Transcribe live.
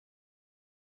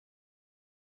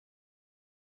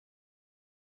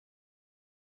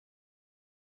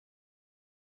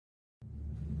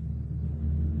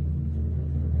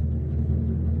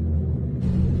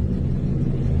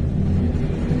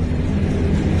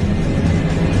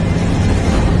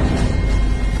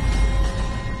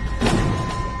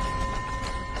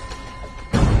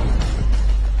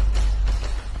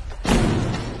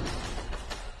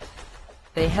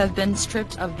have been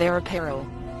stripped of their apparel.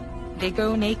 They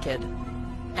go naked,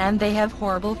 and they have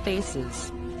horrible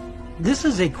faces. This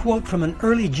is a quote from an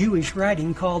early Jewish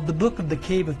writing called the Book of the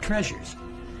Cave of Treasures.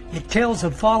 It tells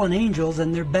of fallen angels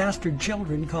and their bastard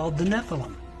children called the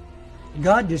Nephilim.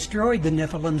 God destroyed the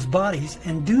Nephilim's bodies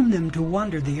and doomed them to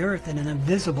wander the earth in an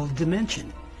invisible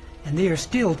dimension, and they are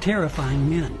still terrifying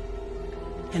men.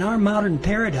 In our modern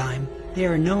paradigm, they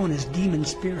are known as demon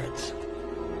spirits.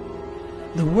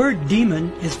 The word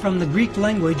demon is from the Greek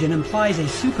language and implies a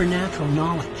supernatural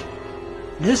knowledge.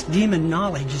 This demon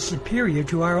knowledge is superior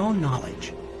to our own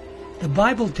knowledge. The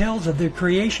Bible tells of their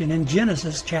creation in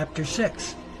Genesis chapter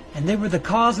 6, and they were the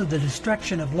cause of the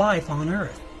destruction of life on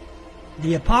earth.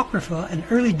 The Apocrypha and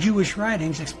early Jewish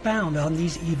writings expound on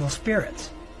these evil spirits.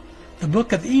 The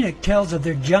book of Enoch tells of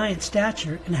their giant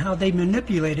stature and how they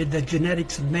manipulated the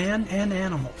genetics of man and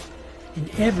animals in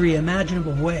every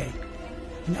imaginable way.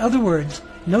 In other words,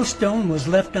 no stone was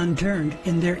left unturned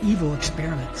in their evil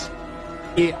experiments.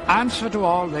 The answer to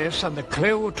all this and the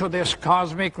clue to this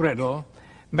cosmic riddle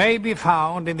may be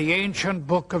found in the ancient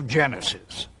book of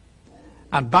Genesis.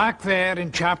 And back there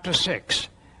in chapter 6,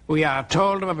 we are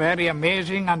told of a very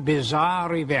amazing and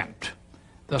bizarre event.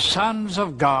 The sons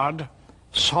of God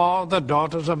saw the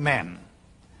daughters of men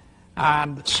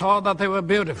and saw that they were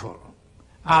beautiful,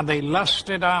 and they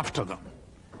lusted after them.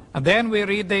 And then we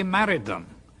read they married them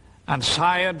and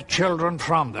sired children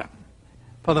from them.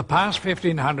 For the past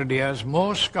 1,500 years,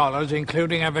 most scholars,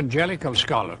 including evangelical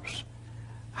scholars,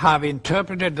 have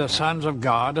interpreted the sons of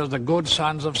God as the good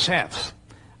sons of Seth,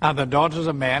 and the daughters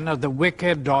of men as the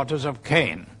wicked daughters of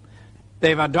Cain.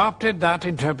 They've adopted that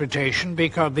interpretation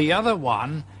because the other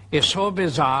one is so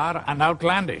bizarre and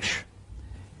outlandish.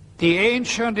 The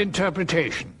ancient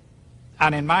interpretation,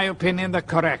 and in my opinion the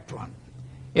correct one,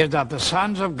 is that the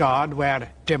sons of God were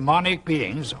demonic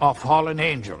beings or fallen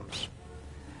angels,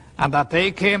 and that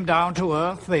they came down to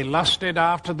earth, they lusted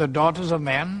after the daughters of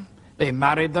men, they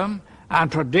married them,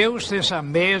 and produced this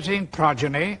amazing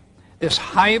progeny, this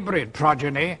hybrid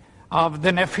progeny of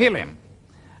the Nephilim.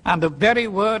 And the very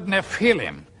word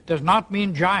Nephilim does not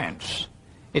mean giants.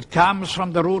 It comes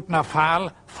from the root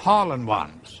Nephal, fallen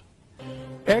ones.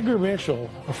 Edgar Mitchell,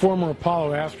 a former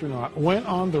Apollo astronaut, went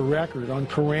on the record on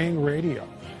Kerrang radio.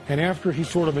 And after he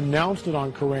sort of announced it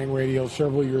on Kerrang radio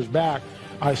several years back,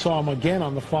 I saw him again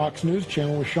on the Fox News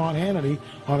channel with Sean Hannity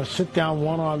on a sit-down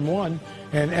one-on-one.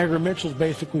 And Edgar Mitchell's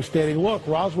basically stating, look,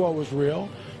 Roswell was real.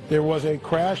 There was a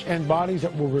crash and bodies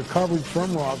that were recovered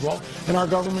from Roswell, and our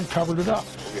government covered it up.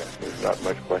 Yes, there's not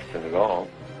much question at all.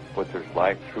 But there's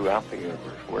life throughout the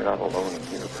universe. We're not alone in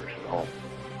the universe at all.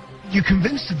 You're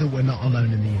convinced that we're not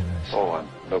alone in the universe? Oh,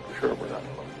 I know for sure we're not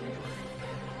alone in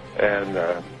the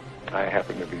universe. And I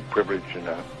happen to be privileged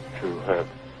enough to have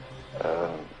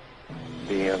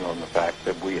been on the fact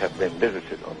that we have been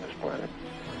visited on this planet.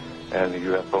 And the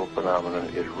UFO phenomenon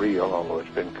is real, although it's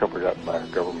been covered up by our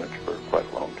governments for quite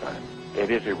a long time. It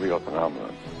is a real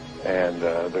phenomenon. And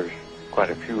there's quite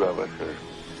a few of us that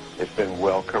it's been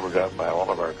well covered up by all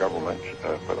of our governments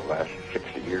for the last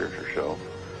 60 years or so.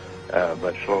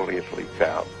 But slowly it's leaked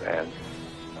out, and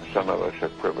some of us are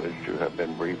privileged to have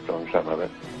been briefed on some of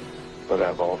it. But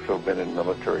I've also been in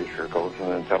military circles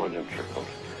and intelligence circles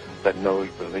that knows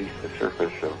beneath the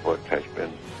surface of what has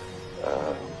been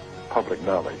public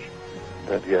knowledge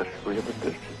that, yes, we have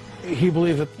existed. He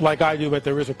believes that, like I do, that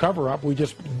there is a cover-up. We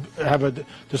just have a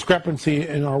discrepancy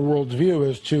in our world's view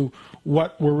as to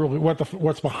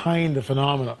what's behind the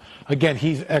phenomena. Again,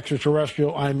 he's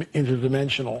extraterrestrial, I'm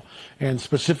interdimensional, and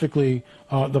specifically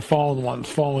the fallen ones,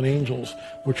 fallen angels,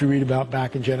 which we read about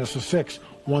back in Genesis 6,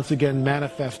 once again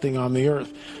manifesting on the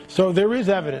earth. So there is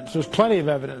evidence. There's plenty of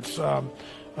evidence.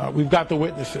 We've got the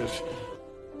witnesses.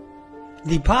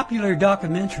 The popular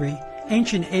documentary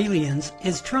Ancient Aliens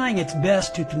is trying its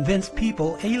best to convince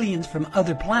people aliens from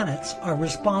other planets are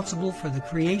responsible for the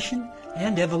creation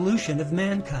and evolution of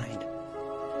mankind.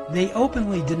 They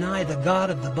openly deny the God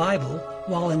of the Bible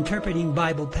while interpreting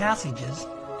Bible passages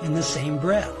in the same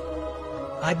breath.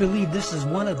 I believe this is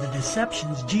one of the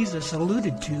deceptions Jesus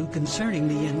alluded to concerning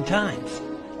the end times,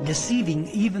 deceiving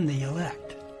even the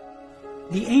elect.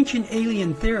 The ancient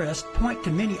alien theorists point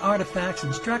to many artifacts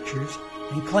and structures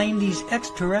and claim these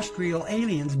extraterrestrial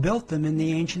aliens built them in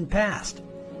the ancient past.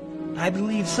 I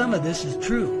believe some of this is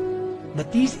true,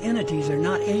 but these entities are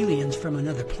not aliens from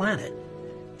another planet.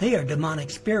 They are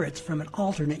demonic spirits from an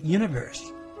alternate universe,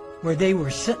 where they were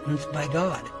sentenced by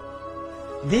God.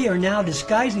 They are now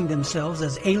disguising themselves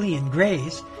as alien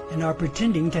greys and are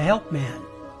pretending to help man.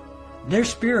 Their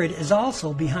spirit is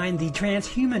also behind the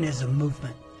transhumanism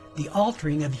movement, the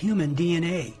altering of human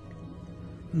DNA.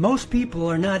 Most people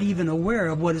are not even aware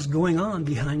of what is going on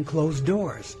behind closed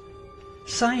doors.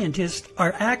 Scientists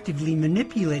are actively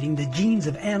manipulating the genes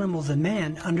of animals and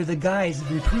man under the guise of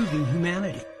improving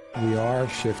humanity. We are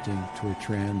shifting to a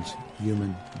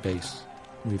transhuman base.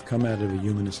 We've come out of a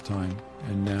humanist time,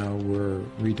 and now we're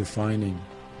redefining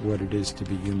what it is to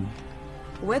be human.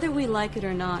 Whether we like it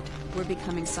or not, we're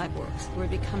becoming cyborgs. We're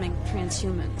becoming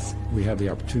transhumans. We have the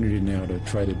opportunity now to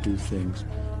try to do things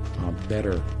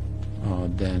better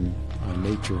than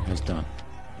nature has done.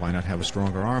 Why not have a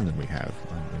stronger arm than we have?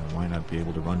 Why not be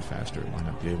able to run faster? Why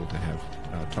not be able to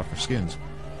have tougher skins?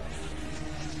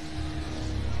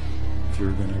 If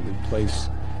you're going to replace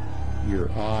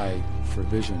your eye for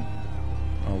vision,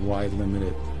 why limit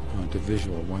it to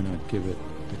visual? Why not give it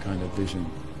the kind of vision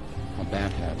a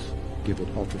bat has? Give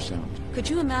it ultrasound. Could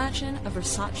you imagine a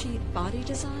Versace body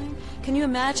design? Can you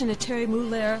imagine a Terry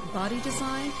Mugler body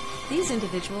design? These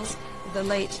individuals, the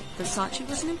late Versace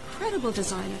was an incredible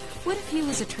designer. What if he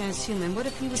was a transhuman? What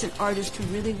if he was an artist who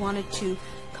really wanted to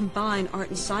combine art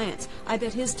and science? I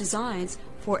bet his designs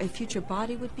for a future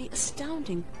body would be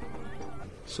astounding.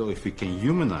 So if we can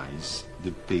humanize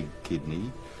the pig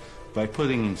kidney by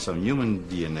putting in some human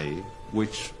DNA,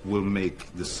 which will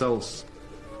make the cells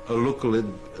look a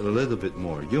little bit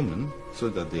more human, so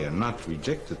that they are not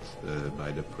rejected by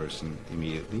the person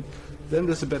immediately, then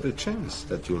there's a better chance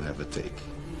that you'll have a take.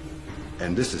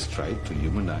 And this is tried to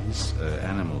humanize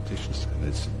animal tissues, and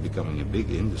it's becoming a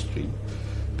big industry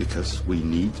because we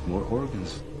need more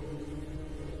organs.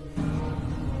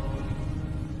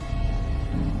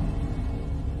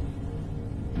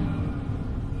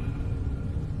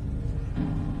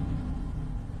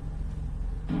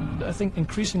 I think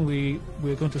increasingly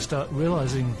we're going to start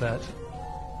realizing that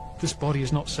this body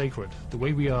is not sacred. The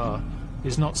way we are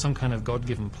is not some kind of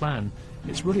God-given plan.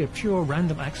 It's really a pure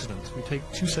random accident. We take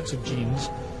two sets of genes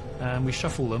and we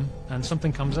shuffle them and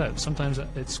something comes out. Sometimes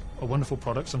it's a wonderful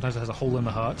product, sometimes it has a hole in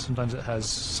the heart, sometimes it has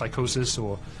psychosis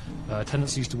or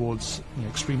tendencies towards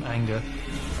extreme anger,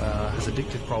 has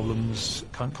addictive problems,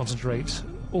 can't concentrate,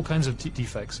 all kinds of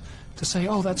defects. To say,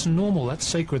 oh, that's normal, that's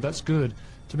sacred, that's good,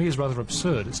 to me is rather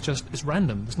absurd. It's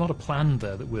random. There's not a plan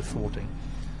there that we're thwarting.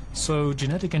 So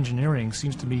genetic engineering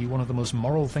seems to me one of the most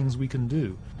moral things we can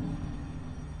do.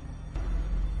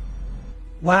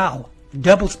 Wow,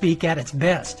 doublespeak at its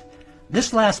best.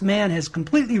 This last man has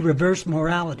completely reversed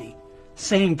morality,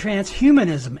 saying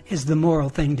transhumanism is the moral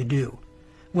thing to do,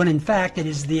 when in fact it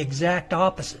is the exact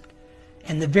opposite,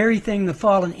 and the very thing the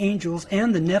fallen angels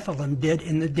and the Nephilim did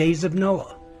in the days of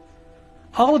Noah.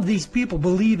 All of these people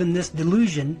believe in this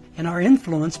delusion and are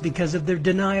influenced because of their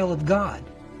denial of God.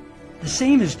 The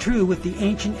same is true with the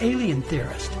ancient alien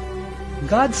theorist.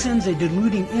 God sends a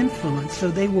deluding influence so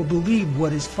they will believe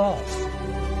what is false,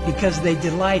 because they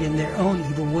delight in their own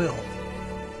evil will,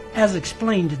 as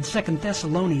explained in 2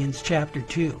 Thessalonians chapter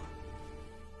 2.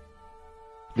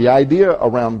 The idea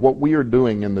around what we are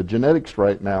doing in the genetics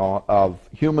right now of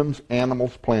humans,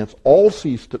 animals, plants, all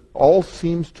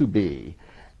seems to be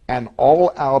an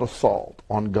all-out assault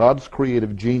on God's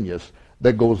creative genius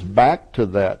that goes back to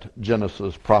that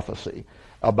Genesis prophecy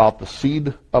about the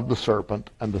seed of the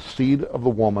serpent and the seed of the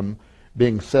woman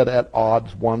being set at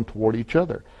odds one toward each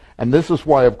other. And this is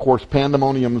why, of course,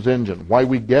 Pandemonium's engine, why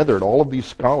we gathered all of these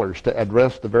scholars to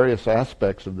address the various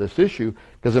aspects of this issue,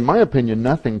 because in my opinion,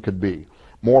 nothing could be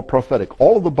more prophetic.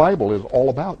 All of the Bible is all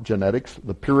about genetics,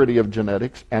 the purity of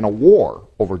genetics, and a war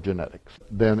over genetics.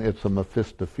 Then it's a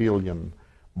Mephistophelian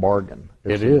bargain.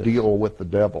 It's a deal with the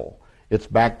devil. It's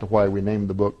back to why we named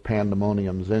the book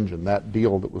Pandemonium's Engine, that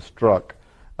deal that was struck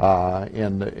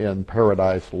in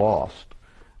Paradise Lost.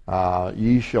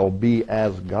 Ye shall be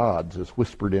as gods, is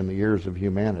whispered in the ears of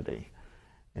humanity.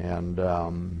 And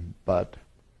but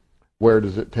where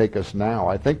does it take us now?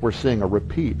 I think we're seeing a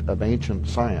repeat of ancient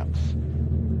science.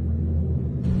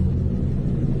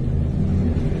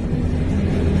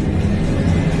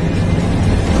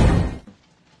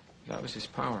 That was his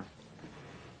power.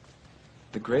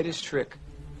 The greatest trick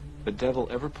the devil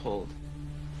ever pulled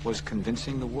was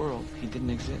convincing the world he didn't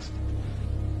exist.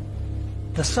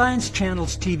 The Science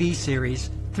Channel's TV series,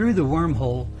 Through the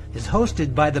Wormhole, is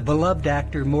hosted by the beloved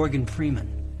actor Morgan Freeman.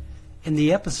 In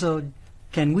the episode,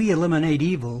 Can We Eliminate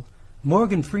Evil?,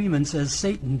 Morgan Freeman says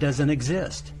Satan doesn't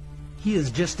exist. He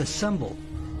is just a symbol,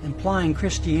 implying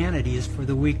Christianity is for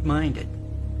the weak-minded.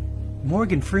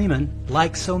 Morgan Freeman,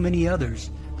 like so many others,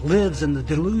 lives in the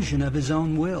delusion of his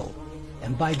own will,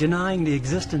 and by denying the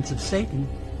existence of Satan,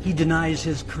 he denies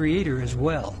his creator as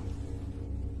well.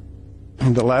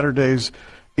 The latter days,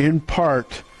 in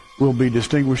part, will be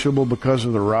distinguishable because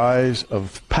of the rise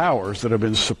of powers that have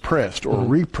been suppressed or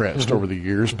repressed over the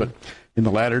years, but in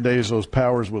the latter days those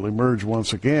powers will emerge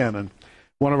once again. And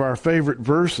one of our favorite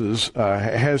verses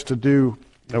has to do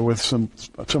with some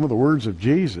of the words of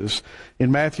Jesus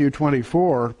in Matthew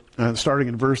 24, starting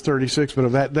in verse 36. But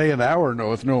of that day and hour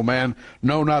knoweth no man,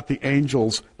 no, not the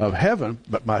angels of heaven,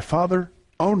 but my Father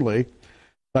only.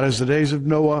 But as the days of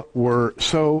Noah were,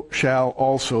 so shall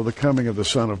also the coming of the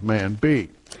Son of Man be.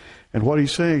 And what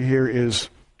he's saying here is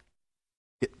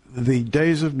the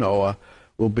days of Noah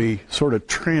will be sort of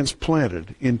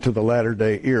transplanted into the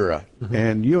latter-day era. Mm-hmm.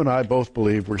 And you and I both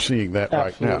believe we're seeing that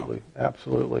right now.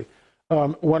 Absolutely.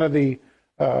 One of the,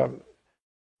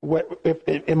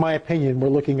 in my opinion, we're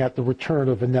looking at the return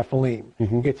of the Nephilim.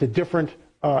 Mm-hmm. It's a different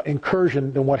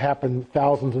incursion than what happened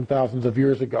thousands and thousands of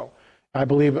years ago.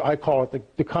 I call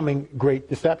it the coming great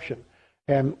deception.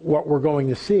 And what we're going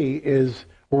to see is,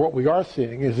 or what we are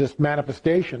seeing, is this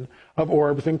manifestation of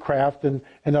orbs and craft and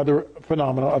other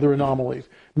phenomena, other anomalies.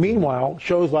 Meanwhile,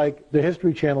 shows like the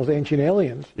History Channel's Ancient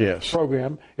Aliens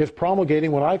program is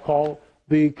promulgating what I call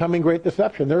the coming great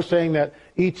deception. They're saying that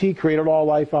E.T. created all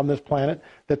life on this planet,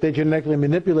 that they genetically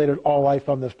manipulated all life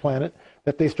on this planet,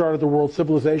 that they started the world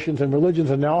civilizations and religions,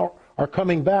 and now are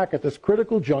coming back at this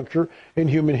critical juncture in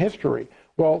human history.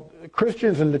 Well,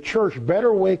 Christians in the church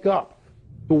better wake up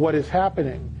to what is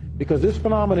happening, because this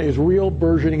phenomena is real,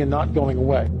 burgeoning, and not going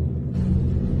away.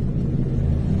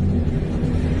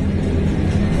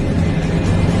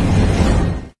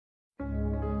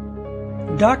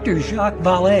 Dr. Jacques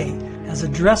Vallée has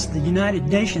addressed the United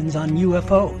Nations on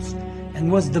UFOs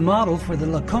and was the model for the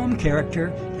Lacombe character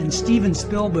in Steven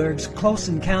Spielberg's Close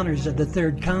Encounters of the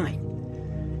Third Kind.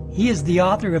 He is the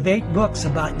author of 8 books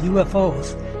about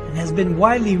UFOs and has been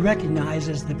widely recognized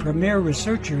as the premier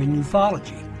researcher in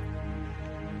ufology.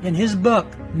 In his book,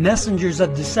 Messengers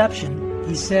of Deception,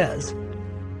 he says,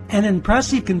 an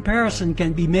impressive comparison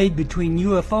can be made between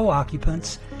UFO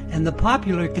occupants and the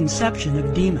popular conception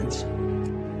of demons.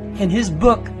 In his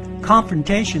book,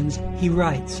 Confrontations, he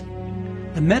writes,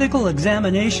 the medical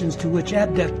examinations to which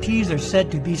abductees are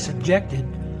said to be subjected,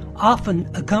 often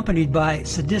accompanied by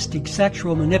sadistic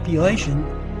sexual manipulation,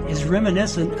 is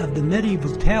reminiscent of the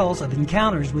medieval tales of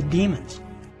encounters with demons.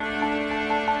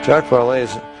 Jacques Vallée,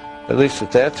 at least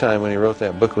at that time when he wrote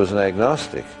that book, was an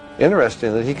agnostic.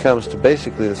 Interesting that he comes to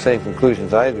basically the same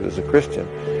conclusions I do as a Christian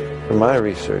from my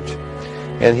research.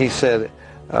 And he said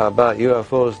about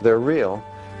UFOs, they're real,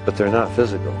 but they're not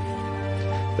physical.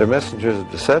 They're messengers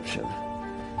of deception.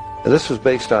 And this was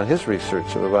based on his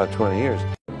research of about 20 years.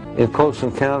 In Close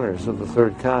Encounters of the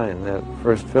Third Kind, that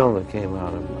first film that came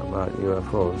out about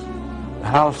UFOs, the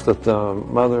house that the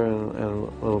mother and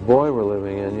little boy were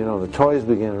living in, you know, the toys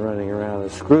began running around, the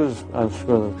screws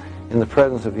unscrew them in the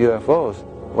presence of UFOs.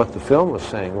 What the film was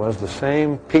saying was the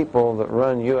same people that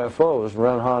run UFOs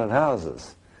run haunted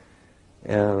houses.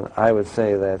 And I would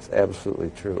say that's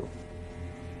absolutely true.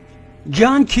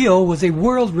 John Keel was a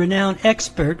world-renowned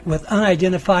expert with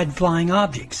unidentified flying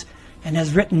objects and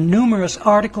has written numerous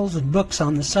articles and books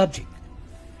on the subject.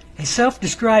 A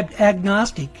self-described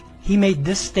agnostic, he made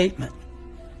this statement: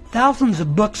 thousands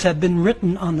of books have been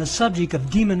written on the subject of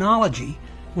demonology,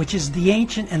 which is the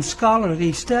ancient and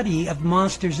scholarly study of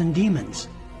monsters and demons.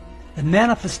 The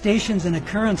manifestations and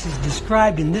occurrences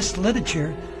described in this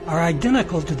literature are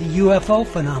identical to the UFO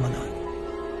phenomenon.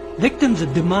 Victims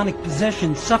of demonic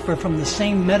possession suffer from the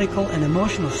same medical and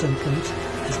emotional symptoms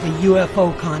as the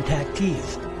UFO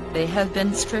contactees. They have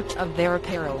been stripped of their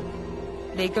apparel.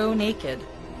 They go naked,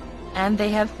 and they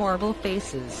have horrible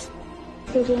faces.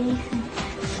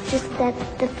 Just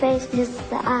that the face is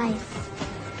the eyes.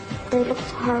 They look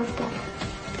horrible.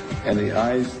 And the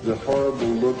eyes, the horrible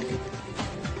look,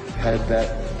 had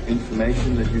that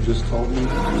information that you just told me?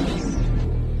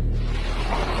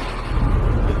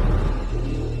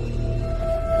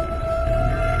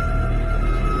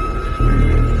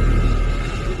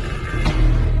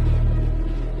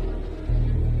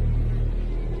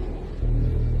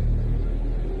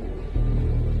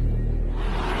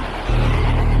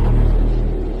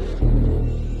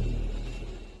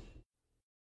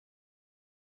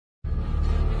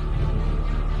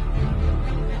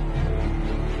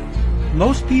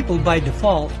 Most people by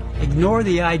default ignore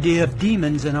the idea of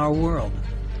demons in our world.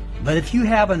 But if you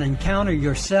have an encounter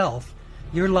yourself,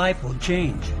 your life will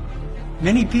change.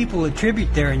 Many people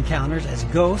attribute their encounters as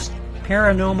ghosts,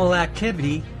 paranormal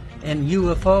activity, and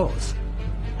UFOs.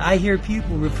 I hear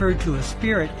people refer to a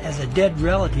spirit as a dead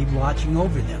relative watching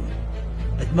over them.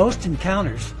 But most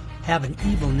encounters have an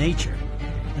evil nature.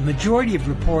 The majority of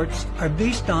reports are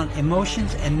based on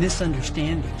emotions and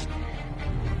misunderstandings.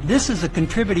 This is a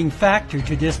contributing factor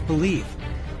to disbelief.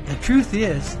 The truth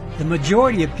is, the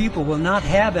majority of people will not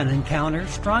have an encounter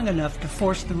strong enough to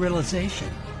force the realization.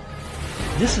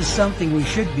 This is something we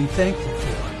should be thankful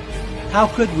for. How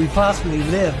could we possibly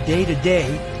live day to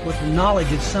day with the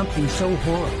knowledge of something so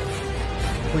horrible?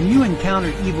 When you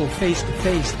encounter evil face to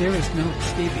face, there is no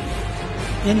escaping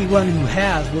it. Anyone who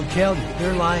has will tell you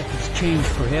their life has changed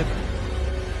forever.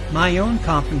 My own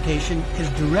confrontation is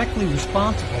directly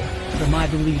responsible for my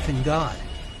belief in God.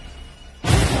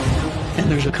 And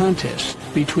there's a contest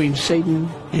between Satan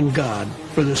and God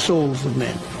for the souls of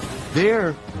men.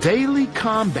 Their daily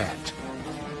combat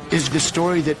is the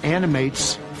story that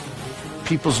animates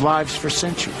people's lives for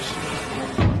centuries.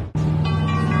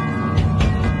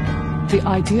 The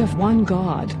idea of one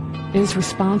God is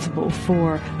responsible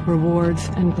for rewards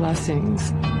and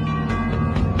blessings.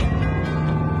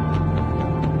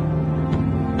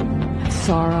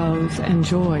 Sorrows and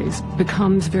joys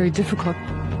becomes very difficult.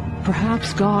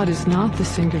 Perhaps God is not the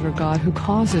singular God who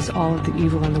causes all of the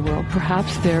evil in the world.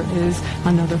 Perhaps there is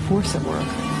another force at work.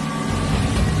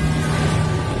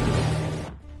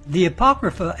 The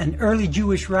Apocrypha and early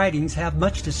Jewish writings have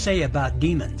much to say about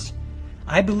demons.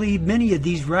 I believe many of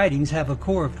these writings have a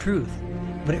core of truth,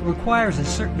 but it requires a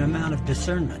certain amount of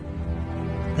discernment.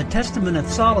 The Testament of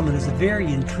Solomon is a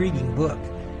very intriguing book.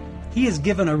 He is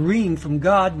given a ring from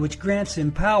God which grants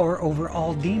him power over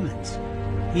all demons.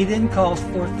 He then calls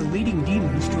forth the leading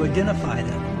demons to identify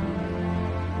them.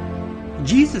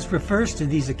 Jesus refers to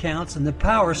these accounts and the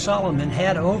power Solomon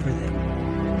had over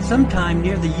them. Sometime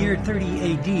near the year 30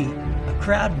 A.D., a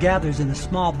crowd gathers in a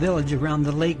small village around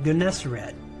the lake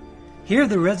Gennesaret. Here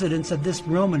the residents of this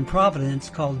Roman province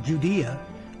called Judea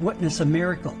witness a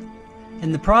miracle.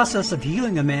 In the process of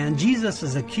healing a man, Jesus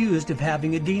is accused of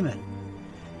having a demon.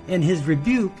 In his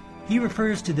rebuke, he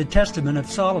refers to the Testament of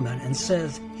Solomon and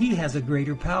says he has a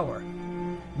greater power.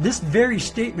 This very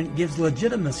statement gives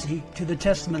legitimacy to the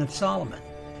Testament of Solomon.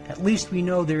 At least we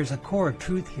know there is a core of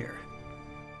truth here.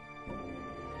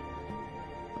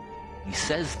 He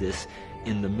says this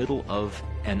in the middle of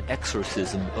an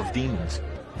exorcism of demons.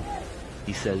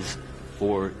 He says,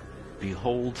 "For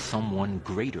behold, someone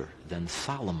greater than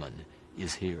Solomon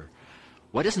is here."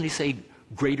 Why doesn't he say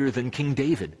greater than King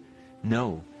David?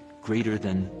 No, greater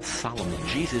than Solomon.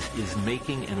 Jesus is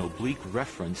making an oblique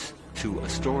reference to a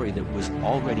story that was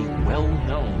already well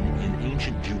known in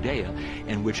ancient Judea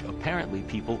and which apparently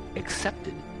people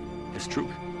accepted as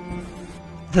truth.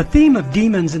 The theme of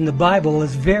demons in the Bible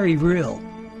is very real.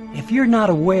 If you're not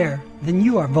aware, then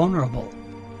you are vulnerable.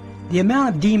 The amount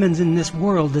of demons in this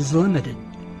world is limited.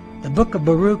 The book of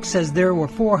Baruch says there were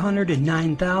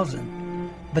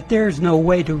 409,000, but there is no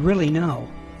way to really know.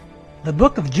 The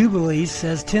book of Jubilees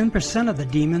says 10% of the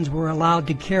demons were allowed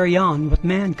to carry on with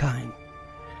mankind.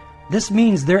 This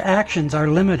means their actions are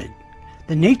limited.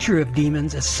 The nature of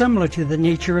demons is similar to the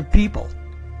nature of people.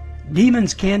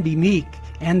 Demons can be meek,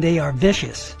 and they are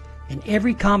vicious, and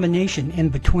every combination in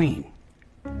between.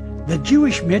 The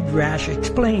Jewish Midrash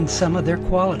explains some of their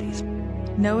qualities.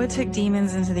 Noah took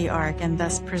demons into the ark and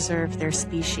thus preserved their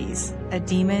species. A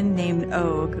demon named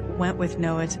Og went with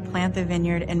Noah to plant the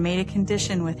vineyard and made a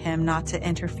condition with him not to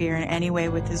interfere in any way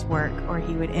with his work, or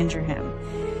he would injure him.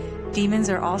 Demons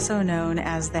are also known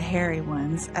as the hairy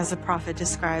ones, as the prophet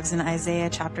describes in Isaiah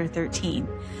chapter 13.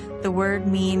 The word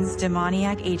means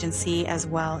demoniac agency as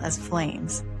well as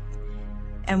flames.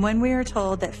 And when we are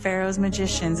told that Pharaoh's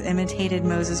magicians imitated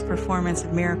Moses' performance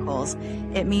of miracles,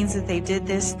 it means that they did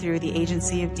this through the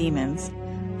agency of demons.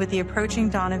 With the approaching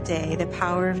dawn of day, the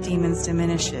power of demons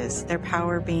diminishes, their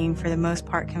power being for the most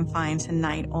part confined to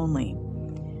night only.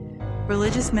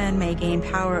 Religious men may gain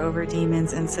power over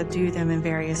demons and subdue them in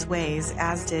various ways,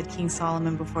 as did King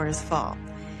Solomon before his fall.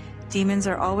 Demons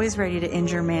are always ready to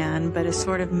injure man, but a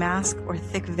sort of mask or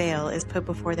thick veil is put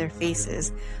before their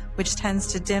faces, which tends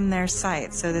to dim their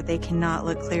sight so that they cannot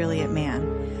look clearly at man.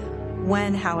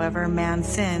 When, however, man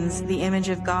sins, the image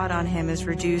of God on him is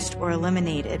reduced or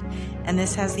eliminated, and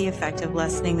this has the effect of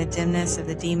lessening the dimness of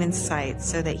the demon's sight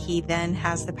so that he then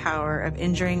has the power of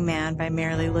injuring man by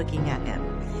merely looking at him.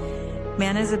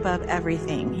 Man is above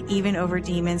everything. Even over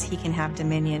demons he can have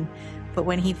dominion. But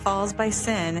when he falls by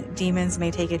sin, demons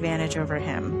may take advantage over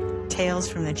him. Tales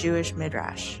from the Jewish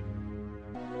Midrash.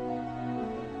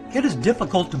 It is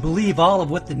difficult to believe all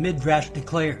of what the Midrash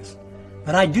declares,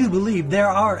 but I do believe there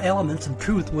are elements of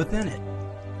truth within it.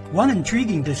 One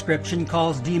intriguing description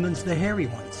calls demons the hairy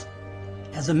ones.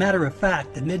 As a matter of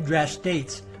fact, the Midrash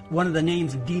states one of the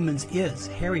names of demons is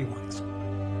hairy ones.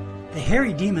 The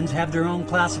hairy demons have their own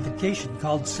classification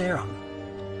called Seram.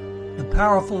 The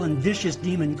powerful and vicious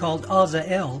demon called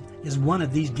Azael is one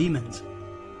of these demons.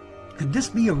 Could this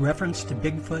be a reference to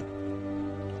Bigfoot?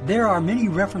 There are many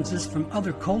references from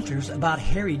other cultures about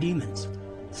hairy demons,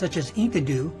 such as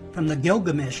Enkidu from the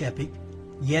Gilgamesh epic,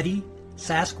 Yeti,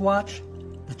 Sasquatch,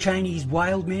 the Chinese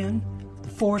Wild Man, the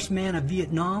Forest Man of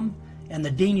Vietnam, and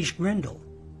the Danish Grendel.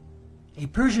 A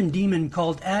Persian demon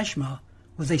called Ashma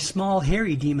was a small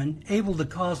hairy demon able to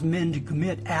cause men to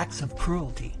commit acts of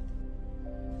cruelty.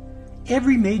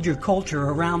 Every major culture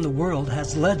around the world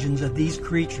has legends of these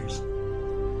creatures.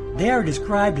 They are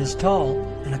described as tall,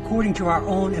 and according to our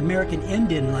own American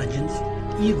Indian legends,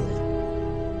 evil.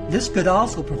 This could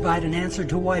also provide an answer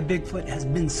to why Bigfoot has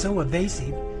been so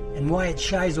evasive and why it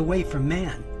shies away from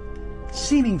man,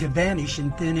 seeming to vanish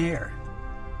in thin air.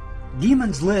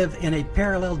 Demons live in a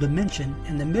parallel dimension,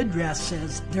 and the Midrash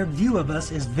says their view of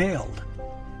us is veiled.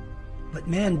 But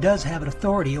man does have an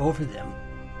authority over them.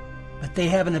 But they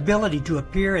have an ability to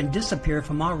appear and disappear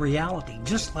from our reality,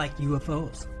 just like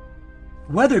UFOs.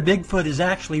 Whether Bigfoot is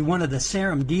actually one of the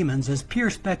Sarum demons is pure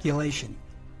speculation,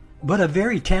 but a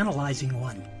very tantalizing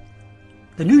one.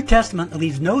 The New Testament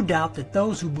leaves no doubt that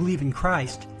those who believe in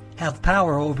Christ have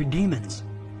power over demons.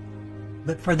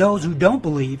 But for those who don't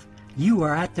believe, you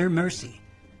are at their mercy,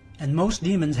 and most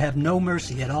demons have no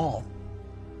mercy at all.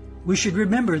 We should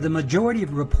remember the majority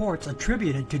of reports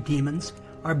attributed to demons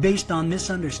are based on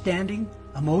misunderstanding,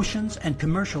 emotions, and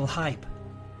commercial hype.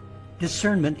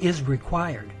 Discernment is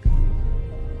required.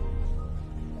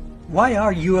 Why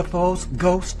are UFOs,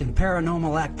 ghosts, and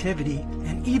paranormal activity,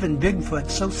 and even Bigfoot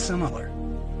so similar?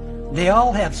 They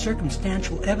all have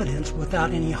circumstantial evidence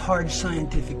without any hard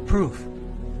scientific proof.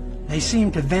 They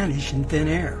seem to vanish in thin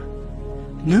air.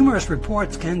 Numerous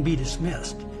reports can be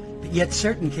dismissed, but yet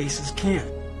certain cases can't.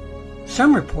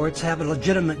 Some reports have a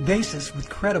legitimate basis with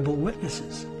credible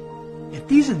witnesses. If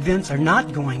these events are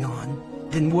not going on,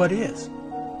 then what is?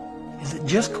 Is it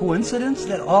just coincidence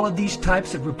that all of these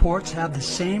types of reports have the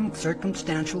same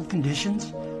circumstantial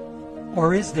conditions?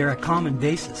 Or is there a common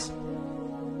basis?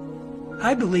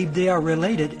 I believe they are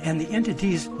related, and the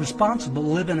entities responsible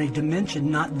live in a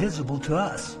dimension not visible to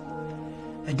us.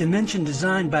 A dimension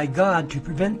designed by God to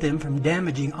prevent them from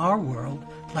damaging our world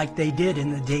like they did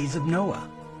in the days of Noah.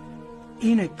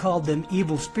 Enoch called them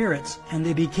evil spirits, and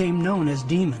they became known as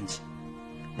demons.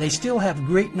 They still have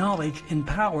great knowledge and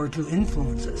power to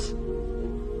influence us.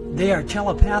 They are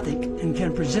telepathic and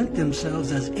can present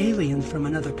themselves as aliens from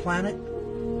another planet,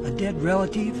 a dead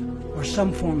relative, or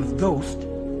some form of ghost.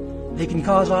 They can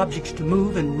cause objects to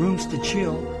move and rooms to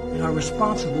chill, and are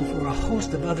responsible for a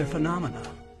host of other phenomena.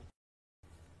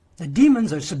 The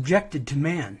demons are subjected to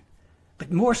man,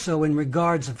 but more so in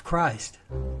regards of Christ.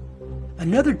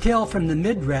 Another tale from the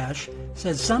Midrash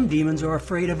says some demons are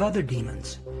afraid of other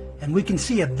demons, and we can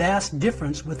see a vast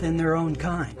difference within their own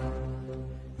kind.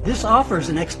 This offers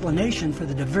an explanation for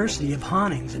the diversity of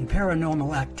hauntings and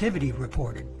paranormal activity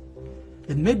reported.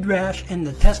 The Midrash and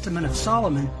the Testament of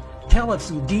Solomon tell of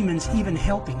some demons even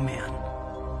helping man.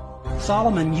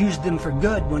 Solomon used them for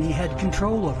good when he had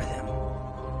control over them.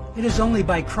 It is only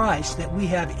by Christ that we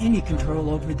have any control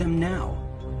over them now.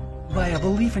 By a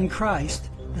belief in Christ,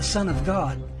 the Son of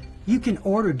God, you can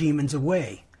order demons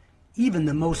away, even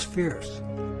the most fierce.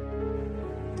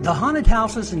 The haunted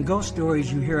houses and ghost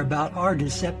stories you hear about are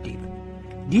deceptive.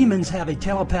 Demons have a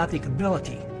telepathic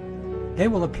ability. They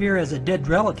will appear as a dead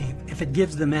relative if it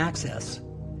gives them access.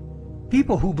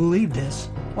 People who believe this,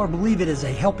 or believe it is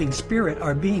a helping spirit,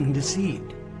 are being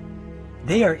deceived.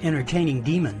 They are entertaining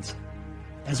demons.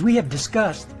 As we have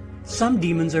discussed, some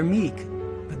demons are meek,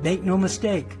 but make no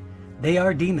mistake, they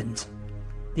are demons.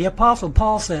 The Apostle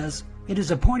Paul says, "It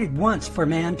is appointed once for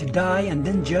man to die and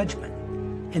then judgment."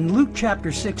 In Luke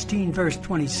chapter 16, verse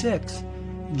 26,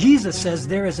 Jesus says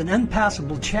there is an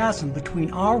unpassable chasm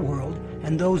between our world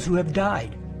and those who have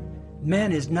died.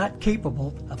 Man is not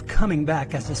capable of coming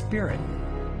back as a spirit.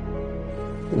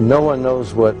 No one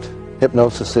knows what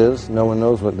hypnosis is. No one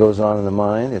knows what goes on in the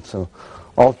mind. It's an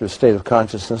altered state of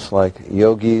consciousness like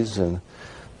yogis and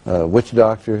witch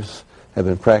doctors have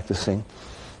been practicing.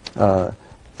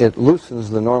 It loosens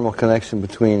the normal connection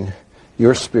between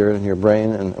your spirit and your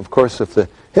brain, and of course if the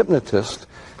hypnotist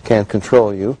can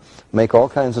control you, make all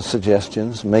kinds of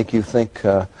suggestions, make you think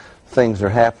things are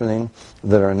happening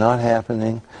that are not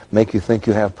happening, make you think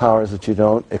you have powers that you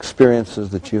don't, experiences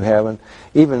that you haven't,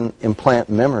 even implant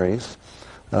memories,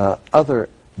 other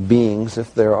beings,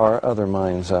 if there are other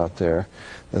minds out there,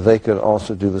 they could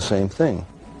also do the same thing.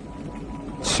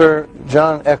 Sir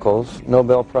John Eccles,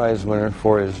 Nobel Prize winner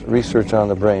for his research on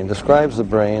the brain, describes the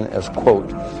brain as,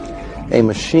 quote, a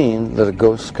machine that a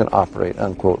ghost can operate,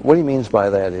 unquote. What he means by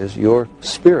that is your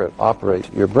spirit operates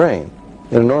your brain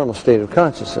in a normal state of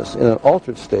consciousness. In an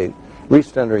altered state,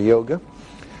 reached under yoga,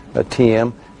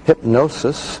 TM,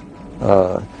 hypnosis,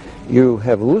 you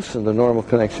have loosened the normal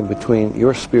connection between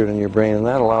your spirit and your brain, and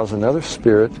that allows another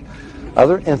spirit,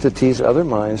 other entities, other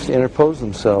minds to interpose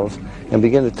themselves and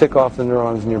begin to tick off the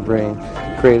neurons in your brain,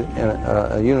 create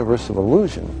a universe of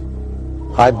illusion.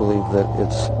 I believe that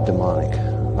it's demonic.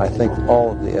 I think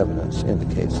all of the evidence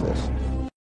indicates this.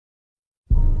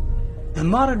 The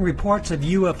modern reports of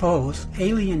UFOs,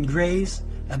 alien grays,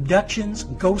 abductions,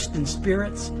 ghosts and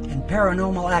spirits, and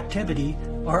paranormal activity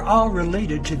are all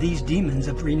related to these demons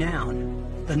of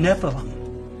renown, the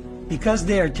Nephilim. Because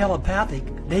they are telepathic,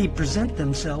 they present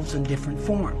themselves in different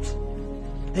forms.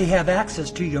 They have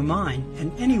access to your mind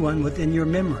and anyone within your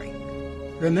memory.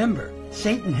 Remember,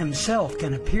 Satan himself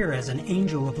can appear as an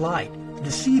angel of light,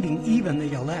 deceiving even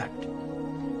the elect.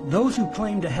 Those who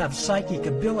claim to have psychic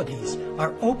abilities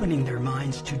are opening their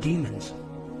minds to demons.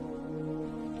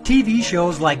 TV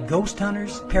shows like Ghost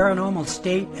Hunters, Paranormal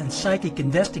State, and Psychic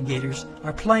Investigators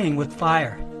are playing with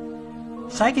fire.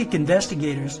 Psychic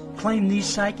investigators claim these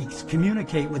psychics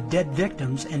communicate with dead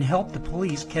victims and help the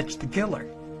police catch the killer.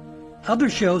 Other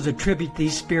shows attribute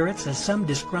these spirits as some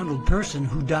disgruntled person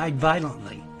who died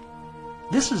violently.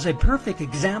 This is a perfect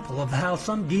example of how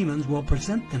some demons will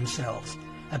present themselves,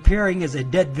 appearing as a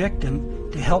dead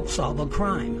victim to help solve a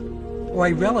crime, or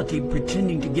a relative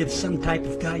pretending to give some type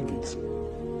of guidance.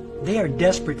 They are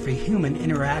desperate for human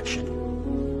interaction.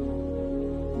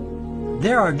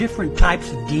 There are different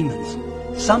types of demons.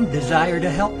 Some desire to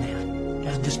help man,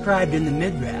 as described in the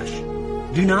Midrash.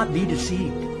 Do not be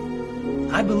deceived.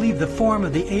 I believe the form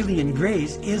of the alien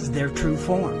grays is their true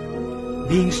form.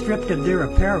 Being stripped of their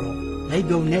apparel, they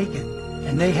go naked,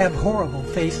 and they have horrible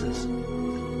faces.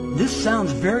 This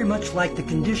sounds very much like the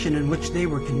condition in which they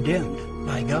were condemned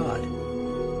by God.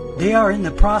 They are in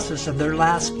the process of their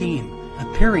last scheme,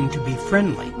 appearing to be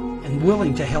friendly and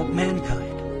willing to help mankind.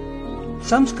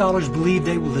 Some scholars believe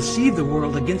they will deceive the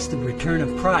world against the return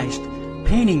of Christ,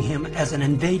 painting him as an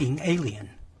invading alien.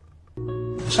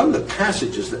 Some of the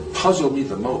passages that puzzle me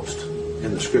the most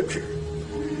in the scripture,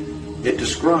 it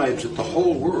describes that the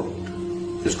whole world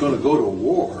is going to go to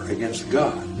war against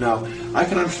God. Now, I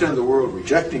can understand the world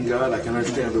rejecting God, I can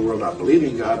understand the world not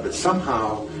believing God, but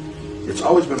somehow it's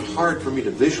always been hard for me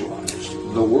to visualize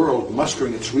the world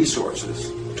mustering its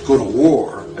resources to go to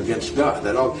war against God.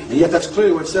 And yet that's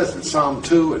clearly what it says in Psalm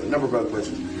 2 and a number of other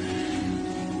places.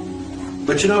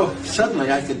 But you know,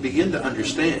 suddenly I could begin to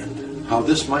understand how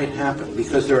this might happen,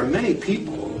 because there are many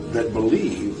people that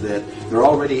believe that there are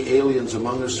already aliens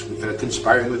among us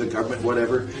conspiring with the government,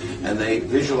 whatever, and they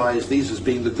visualize these as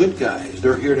being the good guys.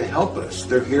 They're here to help us.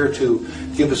 They're here to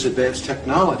give us advanced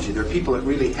technology. There are people that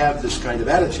really have this kind of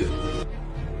attitude.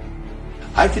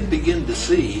 I can begin to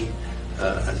see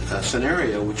a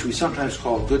scenario which we sometimes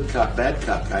call good cop, bad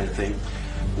cop kind of thing,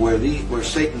 where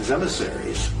Satan's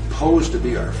emissaries pose to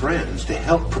be our friends to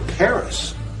help prepare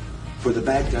us for the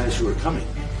bad guys who are coming.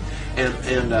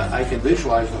 And I can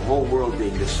visualize the whole world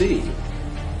being deceived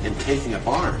and taking up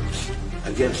arms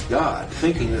against God,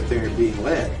 thinking that they're being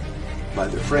led by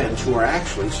their friends who are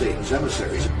actually Satan's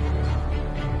emissaries.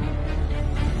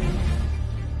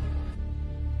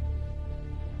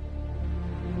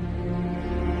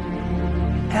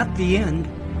 At the end,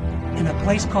 in a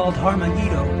place called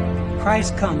Armageddon,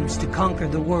 Christ comes to conquer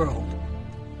the world.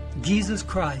 Jesus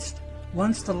Christ,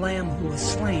 once the Lamb who was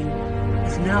slain,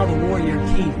 is now the warrior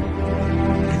king,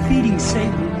 defeating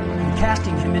Satan and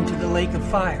casting him into the lake of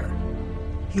fire.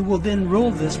 He will then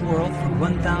rule this world for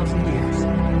 1,000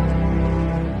 years.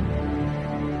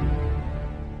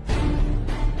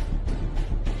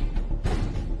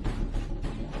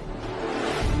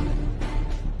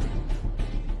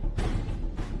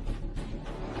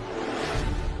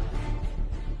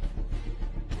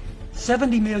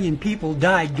 70 million people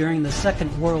died during the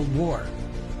Second World War.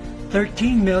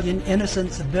 13 million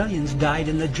innocent civilians died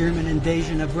in the German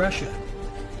invasion of Russia.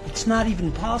 It's not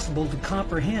even possible to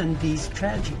comprehend these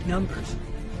tragic numbers.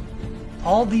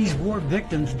 All these war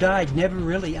victims died never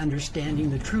really understanding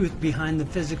the truth behind the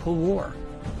physical war,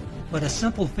 but a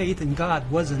simple faith in God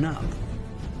was enough.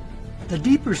 The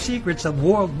deeper secrets of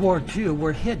World War II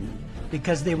were hidden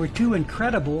because they were too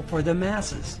incredible for the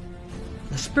masses.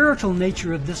 The spiritual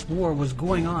nature of this war was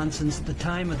going on since the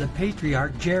time of the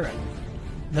patriarch Jared,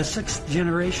 the sixth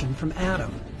generation from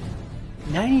Adam.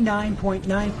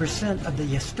 99.9% of the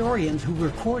historians who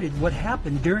recorded what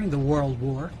happened during the World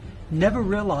War never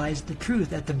realized the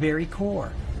truth at the very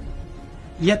core.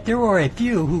 Yet there were a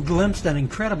few who glimpsed an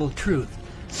incredible truth,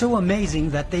 so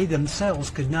amazing that they themselves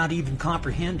could not even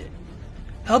comprehend it.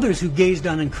 Others who gazed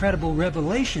on incredible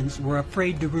revelations were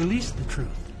afraid to release the truth,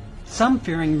 some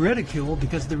fearing ridicule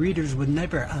because the readers would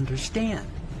never understand.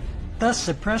 thus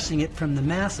suppressing it from the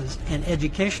masses and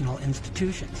educational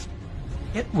institutions.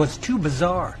 It was too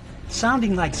bizarre,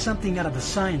 sounding like something out of a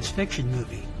science fiction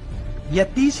movie.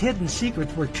 Yet these hidden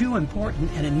secrets were too important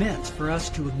and immense for us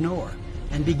to ignore,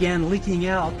 and began leaking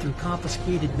out through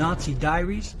confiscated Nazi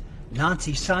diaries,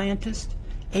 Nazi scientists,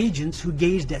 agents who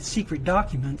gazed at secret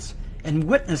documents, and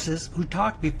witnesses who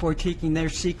talked before taking their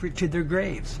secret to their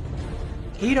graves.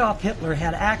 Adolf Hitler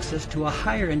had access to a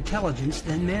higher intelligence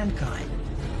than mankind.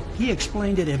 He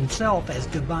explained it himself as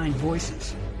divine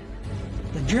voices.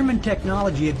 The German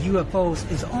technology of UFOs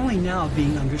is only now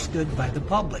being understood by the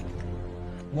public.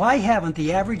 Why haven't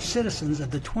the average citizens of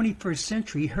the 21st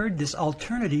century heard this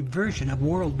alternative version of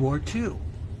World War II?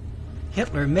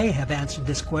 Hitler may have answered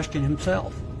this question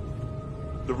himself.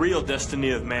 The real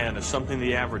destiny of man is something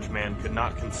the average man could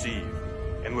not conceive,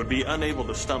 and would be unable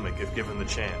to stomach if given the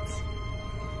chance.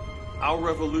 Our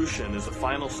revolution is a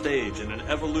final stage in an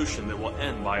evolution that will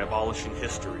end by abolishing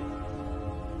history.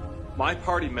 My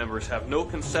party members have no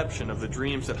conception of the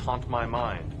dreams that haunt my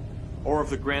mind, or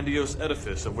of the grandiose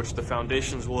edifice of which the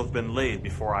foundations will have been laid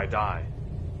before I die.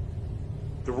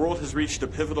 The world has reached a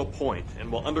pivotal point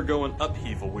and will undergo an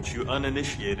upheaval which you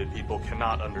uninitiated people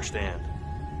cannot understand.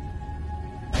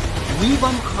 We've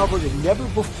uncovered a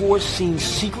never-before-seen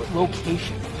secret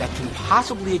location that can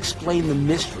possibly explain the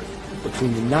mystery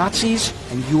between the Nazis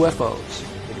and UFOs.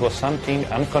 It was something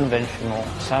unconventional,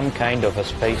 some kind of a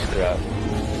spacecraft.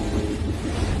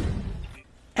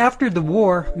 After the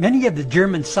war, many of the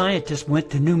German scientists went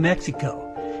to New Mexico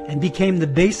and became the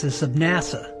basis of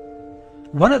NASA.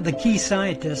 One of the key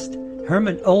scientists,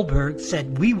 Hermann Ohlberg,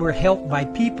 said we were helped by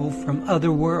people from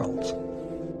other worlds.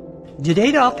 Did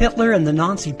Adolf Hitler and the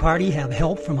Nazi Party have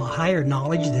help from a higher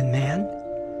knowledge than man?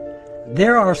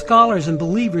 There are scholars and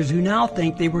believers who now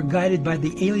think they were guided by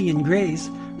the alien grace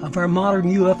of our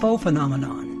modern UFO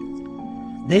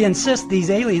phenomenon. They insist these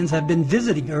aliens have been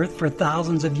visiting Earth for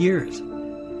thousands of years.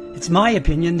 It's my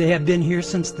opinion they have been here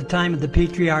since the time of the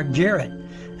patriarch Jared,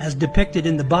 as depicted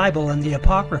in the Bible and the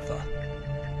Apocrypha.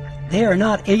 They are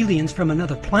not aliens from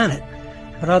another planet,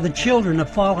 but are the children of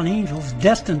fallen angels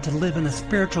destined to live in a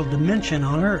spiritual dimension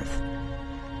on Earth.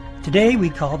 Today we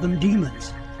call them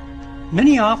demons.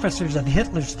 Many officers of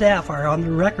Hitler's staff are on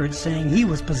the record saying he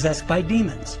was possessed by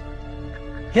demons.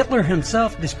 Hitler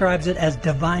himself describes it as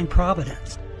divine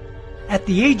providence. At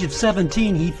the age of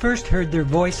 17, he first heard their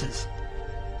voices.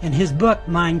 In his book,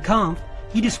 Mein Kampf,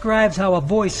 he describes how a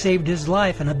voice saved his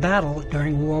life in a battle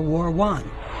during World War I.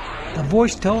 The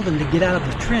voice told him to get out of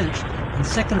the trench, and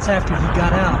seconds after he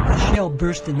got out, a shell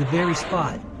burst in the very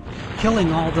spot,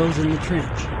 killing all those in the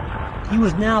trench. He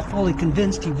was now fully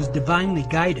convinced he was divinely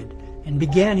guided, and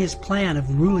began his plan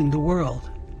of ruling the world.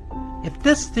 If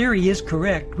this theory is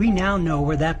correct, we now know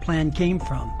where that plan came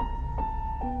from.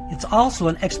 It's also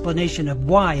an explanation of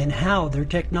why and how their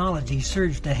technology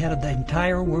surged ahead of the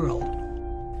entire world.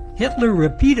 Hitler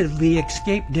repeatedly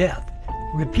escaped death,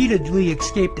 repeatedly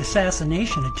escaped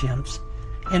assassination attempts,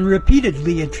 and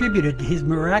repeatedly attributed his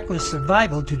miraculous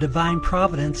survival to divine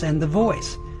providence and the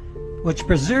voice, which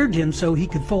preserved him so he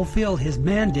could fulfill his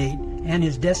mandate and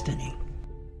his destiny.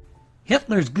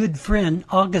 Hitler's good friend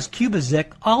August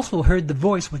Kubizek also heard the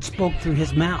voice which spoke through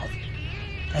his mouth.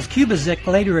 As Kubizek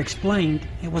later explained,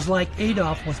 it was like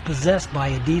Adolf was possessed by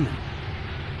a demon.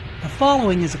 The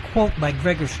following is a quote by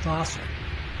Gregor Strasser.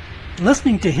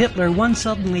 Listening to Hitler, one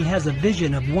suddenly has a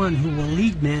vision of one who will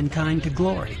lead mankind to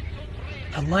glory.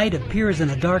 A light appears in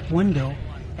a dark window.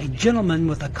 A gentleman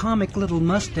with a comic little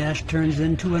mustache turns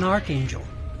into an archangel.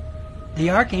 The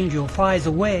archangel flies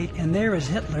away, and there is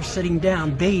Hitler sitting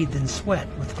down, bathed in sweat,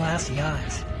 with glassy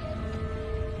eyes.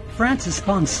 Francis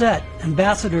Poncet,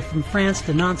 ambassador from France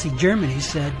to Nazi Germany,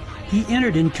 said he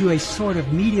entered into a sort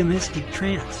of mediumistic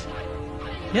trance.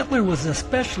 Hitler was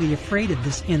especially afraid of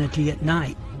this entity at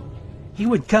night. He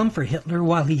would come for Hitler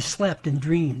while he slept and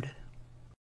dreamed.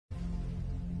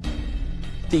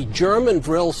 The German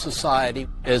Vril Society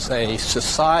is a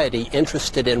society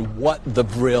interested in what the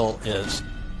Vril is.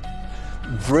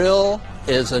 Vril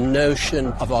is a notion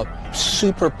of a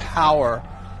superpower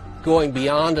going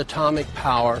beyond atomic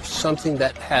power, something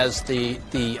that has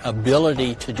the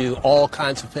ability to do all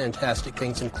kinds of fantastic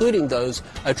things, including those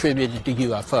attributed to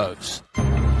UFOs.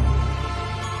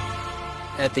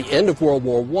 At the end of World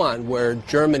War I, where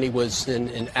Germany was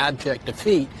in abject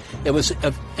defeat, it was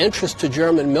of interest to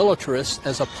German militarists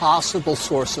as a possible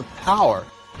source of power.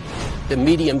 The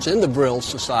mediums in the Vril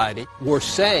Society were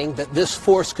saying that this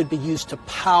force could be used to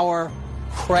power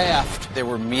craft. There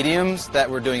were mediums that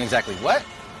were doing exactly what?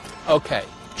 Okay,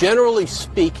 Generally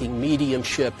speaking,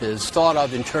 mediumship is thought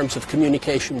of in terms of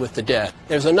communication with the dead.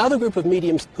 There's another group of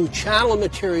mediums who channel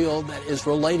material that is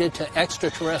related to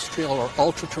extraterrestrial or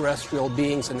ultra-terrestrial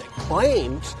beings, and it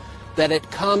claims that it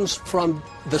comes from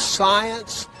the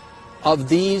science of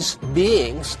these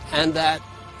beings, and that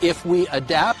if we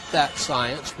adapt that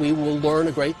science, we will learn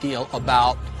a great deal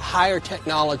about higher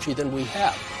technology than we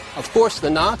have. Of course, the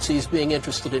Nazis, being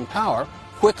interested in power,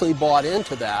 quickly bought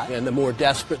into that, and the more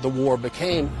desperate the war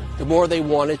became, the more they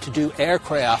wanted to do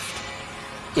aircraft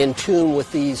in tune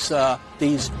with these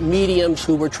mediums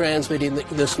who were transmitting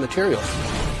this material.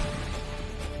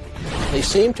 They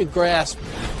seemed to grasp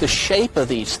the shape of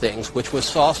these things, which was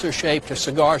saucer-shaped or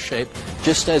cigar-shaped,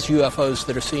 just as UFOs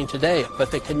that are seen today.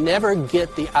 But they could never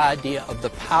get the idea of the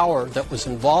power that was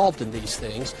involved in these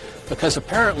things, because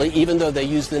apparently, even though they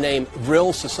used the name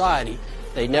Vril Society,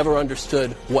 they never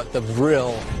understood what the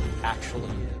Vril actually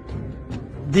is.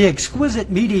 The exquisite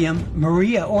medium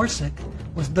Maria Orsic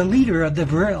was the leader of the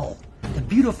Vril, the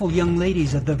beautiful young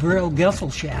ladies of the Vril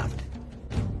Gesellschaft.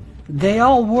 They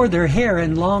all wore their hair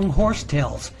in long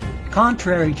horsetails,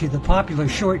 contrary to the popular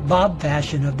short bob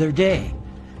fashion of their day,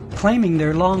 claiming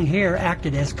their long hair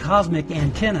acted as cosmic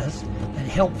antennas that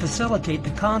helped facilitate the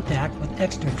contact with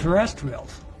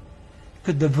extraterrestrials.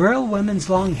 Could the Vril women's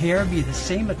long hair be the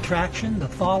same attraction the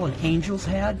fallen angels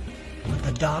had with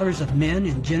the daughters of men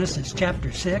in Genesis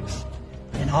chapter 6,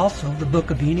 and also the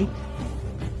Book of Enoch?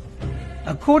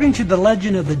 According to the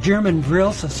legend of the German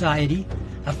Vril Society,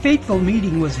 a fateful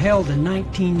meeting was held in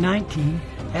 1919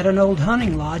 at an old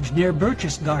hunting lodge near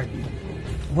Berchtesgaden,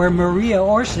 where Maria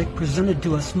Orsic presented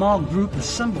to a small group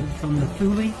assembled from the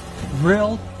Thule,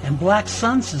 Vril, and Black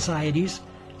Sun societies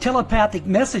telepathic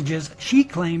messages she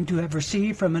claimed to have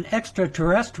received from an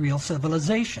extraterrestrial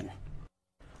civilization.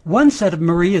 One set of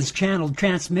Maria's channeled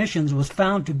transmissions was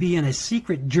found to be in a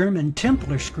secret German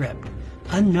Templar script,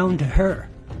 unknown to her.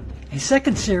 A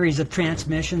second series of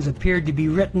transmissions appeared to be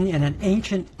written in an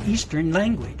ancient Eastern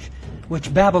language,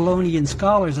 which Babylonian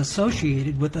scholars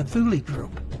associated with the Thule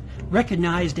group,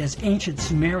 recognized as ancient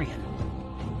Sumerian.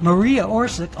 Maria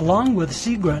Orsic, along with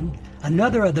Sigrun,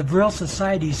 another of the Vril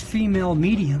Society's female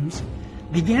mediums,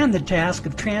 began the task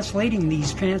of translating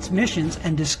these transmissions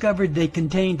and discovered they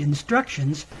contained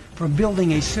instructions for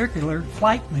building a circular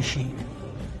flight machine.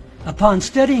 Upon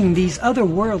studying these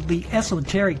otherworldly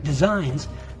esoteric designs,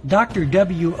 Dr.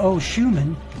 W.O.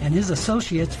 Schumann and his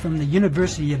associates from the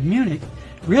University of Munich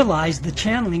realized the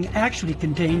channeling actually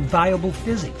contained viable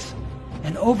physics,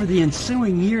 and over the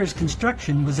ensuing years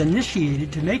construction was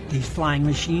initiated to make these flying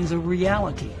machines a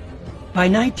reality. By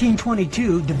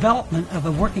 1922, development of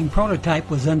a working prototype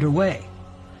was underway.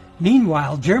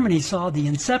 Meanwhile, Germany saw the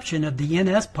inception of the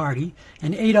NS Party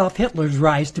and Adolf Hitler's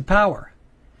rise to power,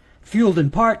 fueled in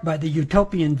part by the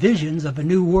utopian visions of a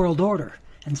new world order,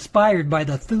 inspired by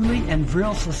the Thule and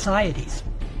Vril societies.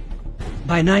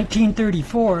 By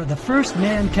 1934, the first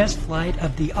manned test flight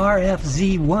of the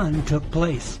RFZ-1 took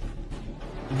place.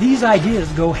 These ideas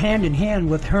go hand in hand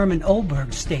with Hermann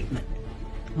Ohlberg's statement,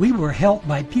 "We were helped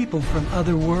by people from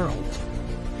other worlds."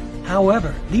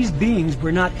 However, these beings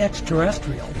were not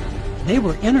extraterrestrial, they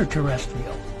were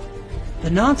interterrestrial. The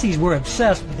Nazis were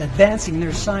obsessed with advancing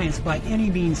their science by any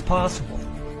means possible.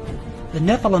 The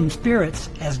Nephilim spirits,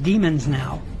 as demons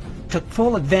now, took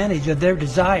full advantage of their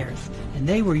desires, and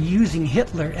they were using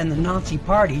Hitler and the Nazi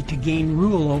Party to gain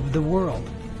rule over the world.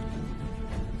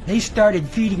 They started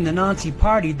feeding the Nazi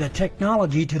Party the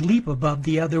technology to leap above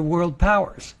the other world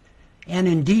powers. And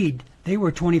indeed, they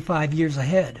were 25 years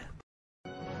ahead.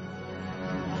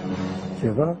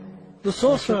 The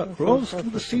saucer rose to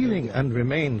the ceiling and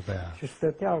remained there.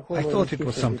 I thought it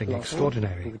was something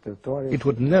extraordinary. It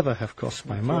would never have crossed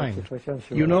my mind.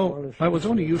 You know, I was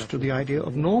only used to the idea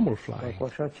of normal flying.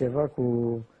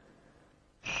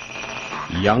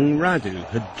 Young Radu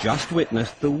had just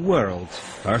witnessed the world's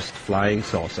first flying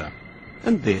saucer.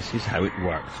 And this is how it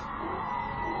works.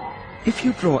 If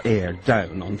you draw air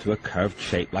down onto a curved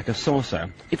shape like a saucer,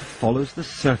 it follows the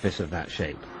surface of that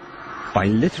shape. By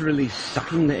literally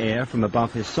sucking the air from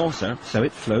above his saucer so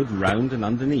it flowed round and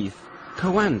underneath,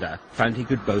 Coanda found he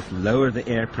could both lower the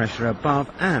air pressure above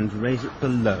and raise it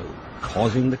below,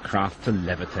 causing the craft to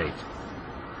levitate.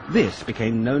 This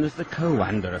became known as the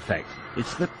Coanda effect.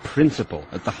 It's the principle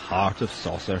at the heart of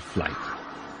saucer flight.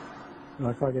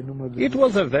 It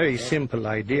was a very simple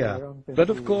idea, but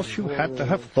of course you had to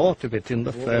have thought of it in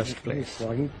the first place.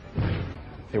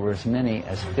 There were as many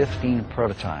as 15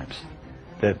 prototypes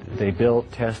that they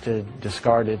built, tested,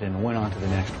 discarded, and went on to the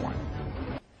next one.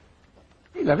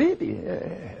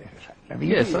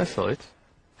 Yes, I saw it.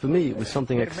 For me, it was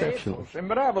something exceptional.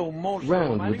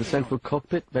 Round with the central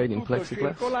cockpit made in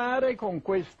plexiglass,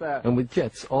 and with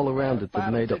jets all around it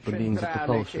that made up the means of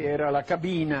propulsion.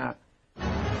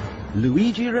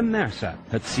 Luigi Remersa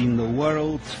had seen the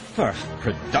world's first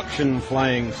production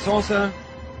flying saucer,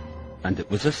 and it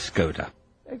was a Skoda.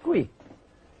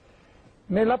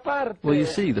 Well, you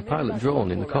see the pilot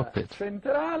drawn in the cockpit.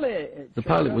 The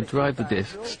pilot would drive the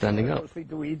disc standing up.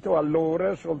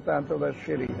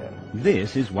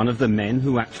 This is one of the men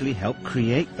who actually helped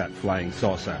create that flying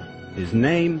saucer. His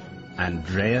name,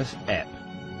 Andreas Epp.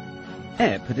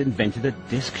 Epp had invented a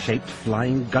disc-shaped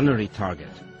flying gunnery target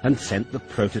and sent the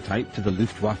prototype to the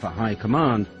Luftwaffe High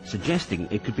Command, suggesting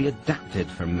it could be adapted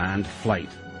for manned flight.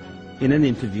 In an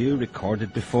interview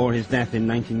recorded before his death in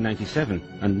 1997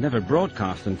 and never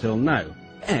broadcast until now,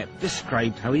 Epp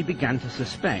described how he began to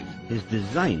suspect his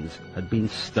designs had been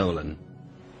stolen.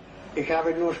 I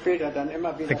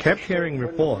kept hearing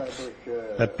reports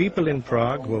that people in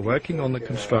Prague were working on the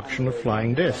construction of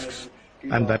flying discs,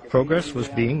 and that progress was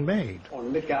being made.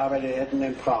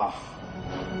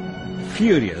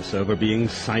 Furious over being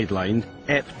sidelined,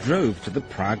 Epp drove to the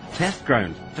Prague test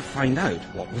ground to find out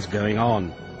what was going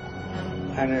on.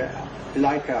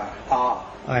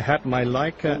 I had my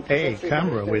Leica A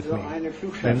camera with me,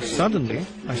 and suddenly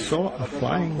I saw a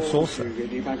flying saucer.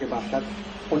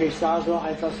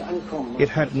 It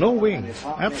had no wings,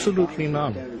 absolutely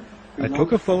none. I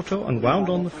took a photo and wound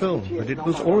on the film, but it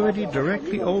was already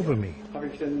directly over me.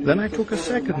 Then I took a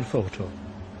second photo,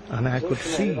 and I could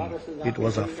see it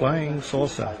was a flying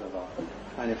saucer.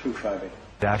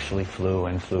 It actually flew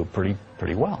and flew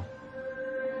pretty well.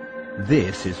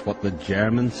 This is what the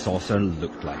German saucer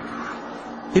looked like.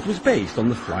 It was based on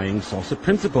the flying saucer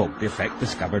principle, the effect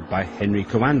discovered by Henry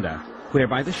Coanda,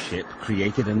 whereby the ship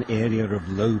created an area of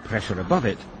low pressure above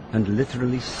it and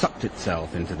literally sucked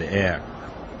itself into the air.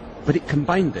 But it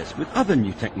combined this with other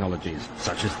new technologies,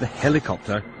 such as the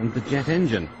helicopter and the jet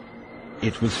engine.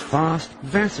 It was fast,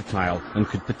 versatile, and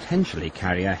could potentially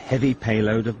carry a heavy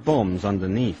payload of bombs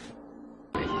underneath.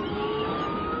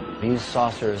 These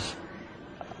saucers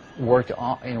worked,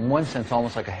 in one sense,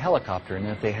 almost like a helicopter in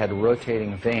that they had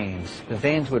rotating vanes. The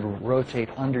vanes would rotate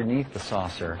underneath the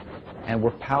saucer and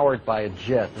were powered by a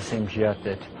jet, the same jet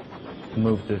that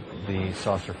moved the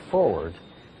saucer forward,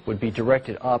 would be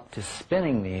directed up to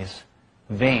spinning these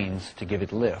vanes to give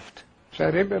it lift.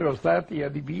 They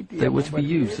were to be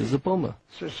used as a bomber.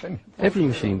 Every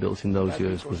machine built in those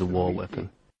years was a war weapon.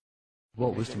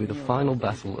 What was to be the final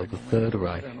battle of the Third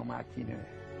Reich?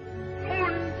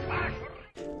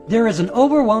 There is an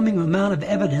overwhelming amount of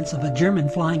evidence of a German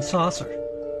flying saucer.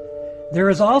 There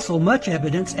is also much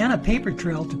evidence and a paper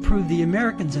trail to prove the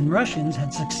Americans and Russians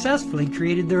had successfully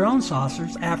created their own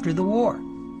saucers after the war.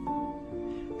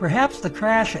 Perhaps the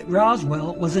crash at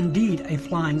Roswell was indeed a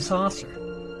flying saucer.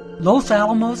 Los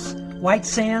Alamos, White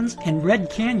Sands, and Red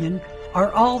Canyon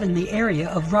are all in the area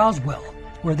of Roswell,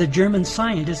 where the German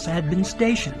scientists had been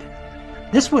stationed.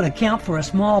 This would account for a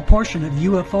small portion of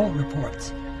UFO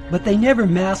reports, but they never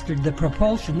mastered the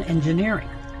propulsion engineering.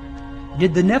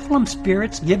 Did the Nephilim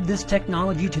spirits give this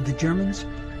technology to the Germans,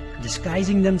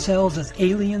 disguising themselves as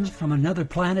aliens from another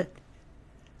planet?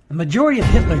 The majority of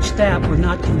Hitler's staff were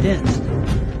not convinced.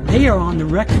 They are on the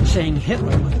record saying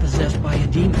Hitler was possessed by a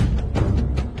demon.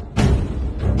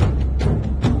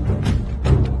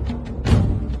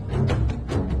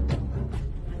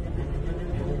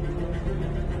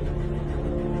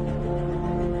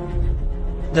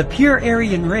 The pure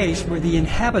Aryan race were the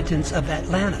inhabitants of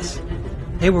Atlantis.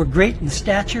 They were great in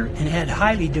stature and had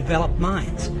highly developed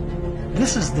minds.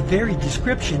 This is the very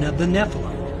description of the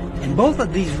Nephilim, and both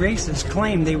of these races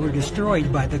claim they were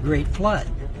destroyed by the Great Flood.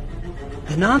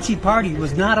 The Nazi Party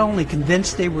was not only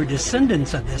convinced they were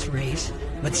descendants of this race,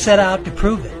 but set out to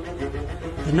prove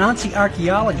it. The Nazi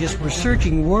archaeologists were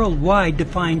searching worldwide to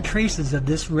find traces of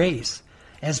this race,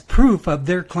 as proof of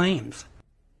their claims.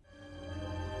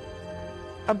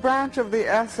 A branch of the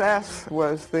SS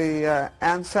was the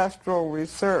Ancestral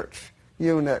Research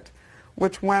Unit,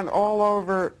 which went all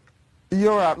over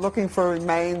Europe looking for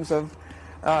remains of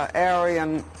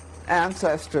Aryan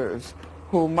ancestors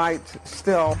who might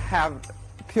still have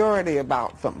purity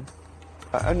about them.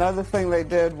 Another thing they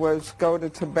did was go to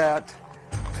Tibet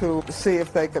to see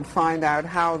if they could find out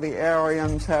how the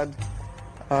Aryans had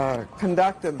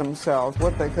conducted themselves,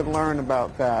 what they could learn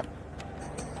about that.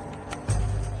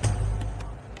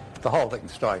 The whole thing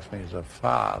strikes me as a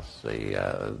farce.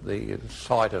 The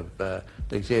sight of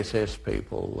these SS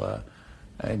people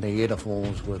in their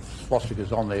uniforms with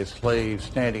swastikas on their sleeves,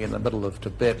 standing in the middle of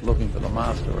Tibet looking for the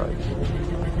master race.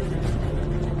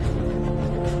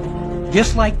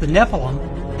 Just like the Nephilim,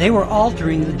 They were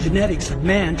altering the genetics of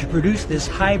man to produce this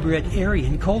hybrid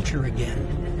Aryan culture again.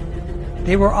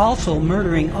 They were also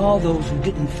murdering all those who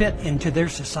didn't fit into their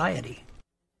society.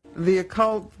 The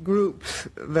occult groups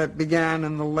that began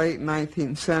in the late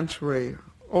 19th century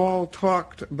all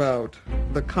talked about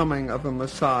the coming of a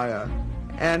Messiah.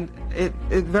 And it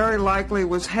very likely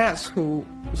was Hess who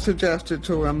suggested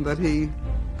to him that he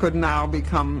could now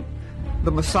become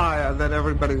the Messiah that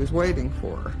everybody was waiting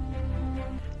for.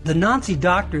 The Nazi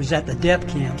doctors at the death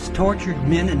camps tortured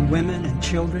men and women and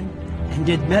children and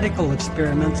did medical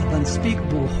experiments of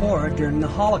unspeakable horror during the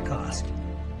Holocaust.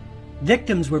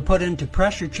 Victims were put into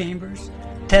pressure chambers,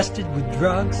 tested with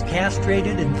drugs,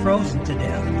 castrated, and frozen to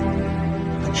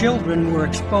death. The children were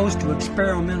exposed to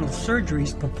experimental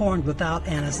surgeries performed without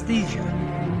anesthesia.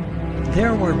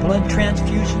 There were blood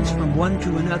transfusions from one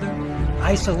to another,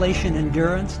 isolation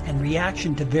endurance, and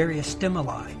reaction to various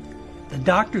stimuli. The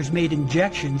doctors made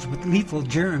injections with lethal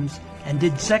germs and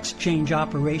did sex change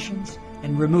operations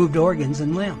and removed organs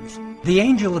and limbs. The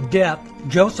angel of death,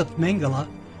 Joseph Mengele,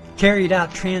 carried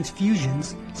out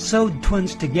transfusions, sewed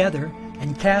twins together,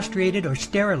 and castrated or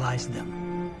sterilized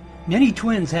them. Many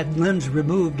twins had limbs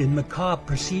removed in macabre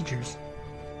procedures.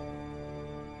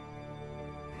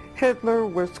 Hitler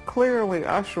was clearly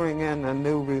ushering in a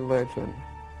new religion.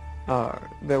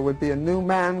 There would be a new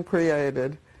man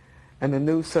created and a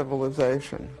new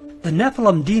civilization. The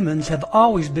Nephilim demons have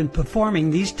always been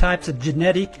performing these types of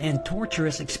genetic and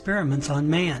torturous experiments on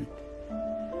man.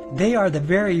 They are the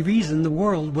very reason the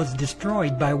world was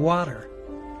destroyed by water.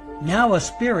 Now as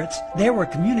spirits, they were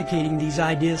communicating these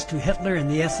ideas to Hitler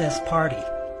and the SS party.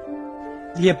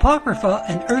 The Apocrypha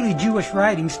and early Jewish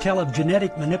writings tell of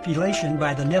genetic manipulation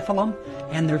by the Nephilim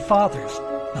and their fathers,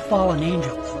 the fallen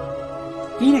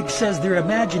angels. Enoch says their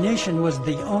imagination was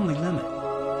the only limit.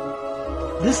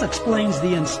 This explains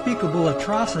the unspeakable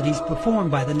atrocities performed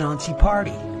by the Nazi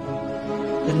party.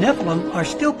 The Nephilim are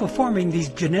still performing these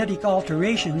genetic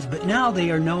alterations, but now they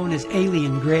are known as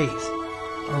alien greys,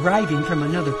 arriving from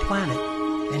another planet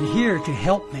and here to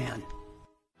help man.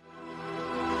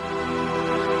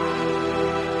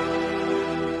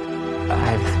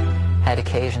 I've had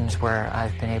occasions where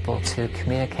I've been able to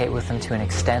communicate with them to an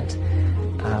extent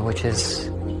which is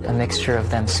a mixture of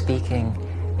them speaking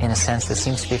in a sense that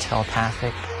seems to be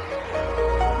telepathic.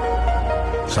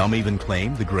 Some even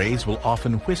claim the Greys will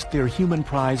often whisk their human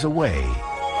prize away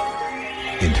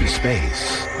into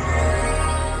space.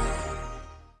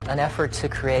 An effort to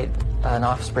create an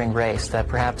offspring race that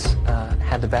perhaps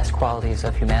had the best qualities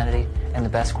of humanity and the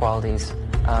best qualities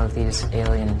of these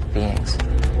alien beings.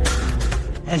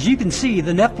 As you can see,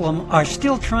 the Nephilim are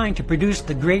still trying to produce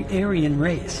the great Aryan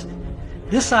race.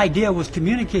 This idea was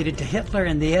communicated to Hitler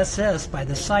and the SS by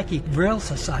the Psychic Vril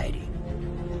Society.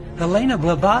 Helena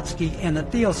Blavatsky and the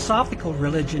Theosophical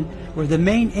religion were the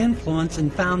main influence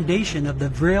and foundation of the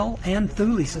Vril and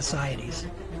Thule societies.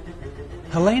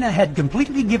 Helena had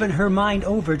completely given her mind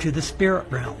over to the spirit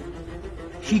realm.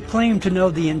 She claimed to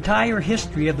know the entire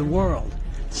history of the world,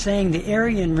 saying the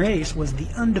Aryan race was the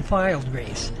undefiled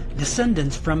race,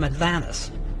 descendants from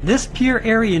Atlantis. This pure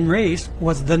Aryan race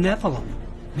was the Nephilim,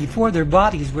 before their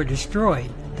bodies were destroyed,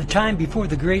 the time before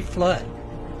the Great Flood.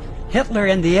 Hitler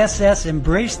and the SS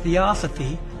embraced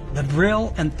Theosophy, the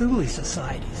Vril and Thule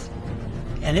societies,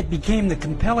 and it became the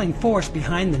compelling force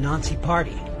behind the Nazi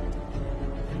party.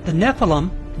 The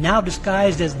Nephilim, now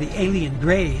disguised as the alien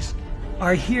Greys,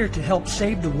 are here to help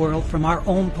save the world from our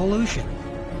own pollution.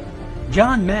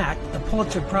 John Mack, the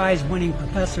Pulitzer Prize-winning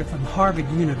professor from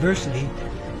Harvard University,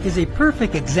 is a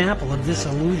perfect example of this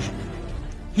illusion.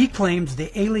 He claims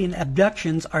the alien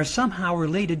abductions are somehow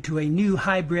related to a new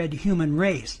hybrid human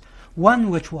race, one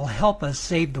which will help us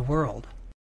save the world.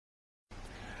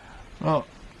 Well,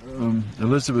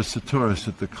 Elizabeth Sahtouris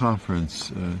at the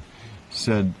conference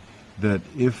said that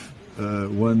if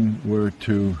one were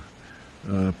to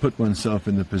put oneself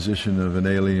in the position of an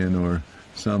alien or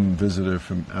some visitor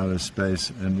from outer space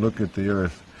and look at the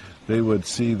Earth, they would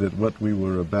see that what we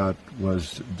were about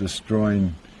was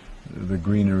destroying the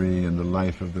greenery and the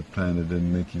life of the planet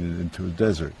and making it into a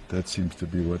desert. That seems to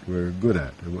be what we're good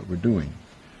at, or what we're doing.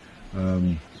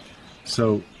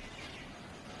 So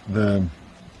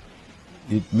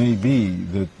it may be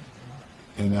that,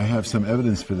 and I have some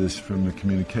evidence for this from the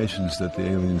communications that the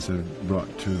aliens have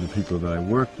brought to the people that I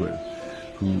work with,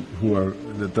 who are,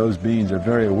 that those beings are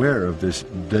very aware of this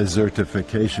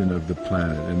desertification of the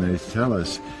planet, and they tell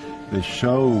us, they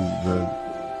show the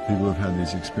people who have had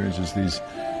these experiences, these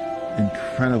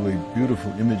incredibly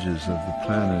beautiful images of the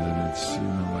planet, and it's, you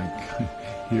know,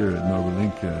 like here at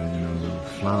Novalinka, you know, the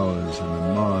flowers and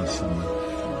the moss and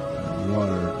the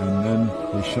water, and then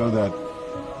they show that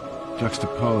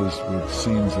juxtaposed with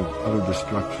scenes of utter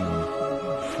destruction,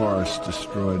 forests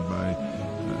destroyed by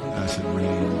acid rain,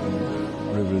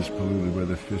 and rivers polluted where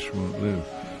the fish won't live.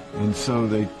 And so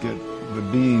they get, the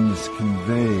beings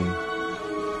convey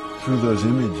through those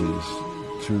images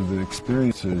to the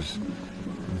experiencers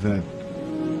that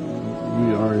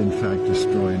we are in fact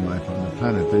destroying life on the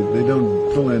planet. They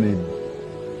don't pull any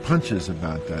punches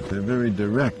about that. They're very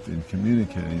direct in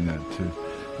communicating that to,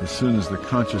 as soon as the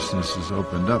consciousness is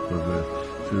opened up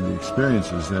through the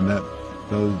experiences, then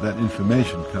that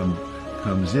information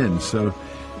comes in. So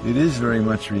it is very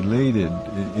much related,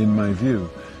 in my view,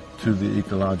 to the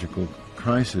ecological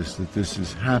crisis that this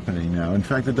is happening now. In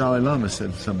fact, the Dalai Lama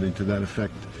said something to that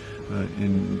effect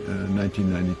in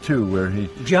 1992, where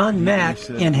John Mack,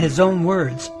 in his own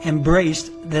words,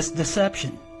 embraced this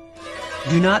deception.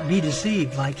 Do not be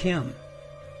deceived like him.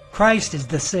 Christ is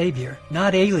the Savior,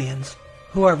 not aliens,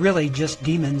 who are really just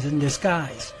demons in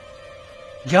disguise.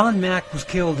 John Mack was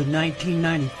killed in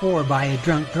 1994 by a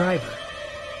drunk driver.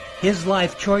 His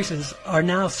life choices are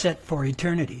now set for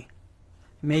eternity.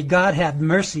 May God have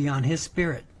mercy on his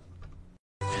spirit.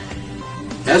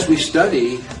 As we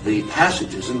study the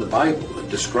passages in the Bible that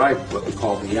describe what we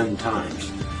call the end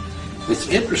times, it's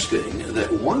interesting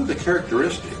that one of the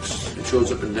characteristics, it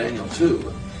shows up in Daniel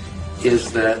 2,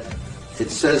 is that it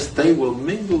says they will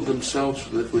mingle themselves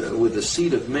with the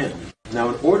seed of men. Now,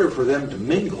 in order for them to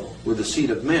mingle with the seed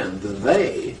of men, the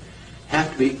they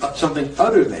have to be something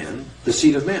other than the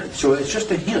seed of men. So it's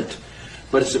just a hint,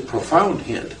 but it's a profound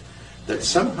hint that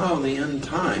somehow in the end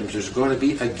times there's going to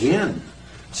be again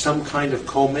some kind of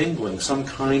commingling, some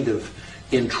kind of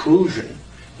intrusion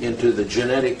into the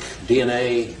genetic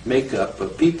DNA makeup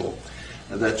of people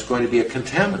that's going to be a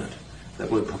contaminant that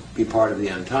will be part of the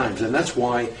end times. And that's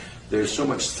why there's so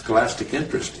much scholastic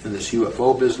interest in this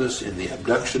UFO business, in the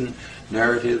abduction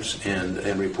narratives and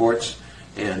reports,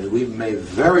 and we may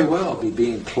very well be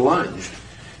being plunged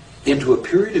into a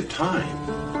period of time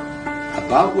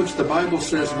about which the Bible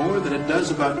says more than it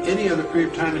does about any other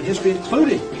period of time in history,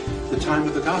 including the time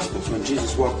of the Gospels when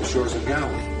Jesus walked the shores of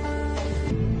Galilee.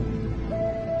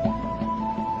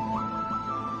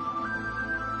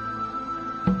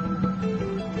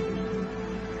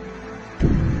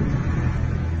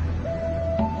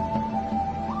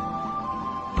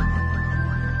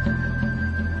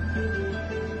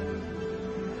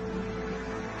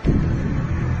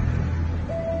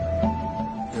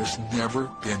 There's never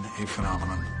been a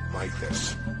phenomenon like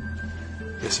this.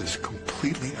 This is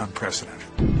completely unprecedented.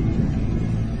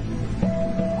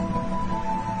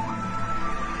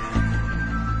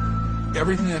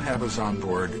 Everything that happens on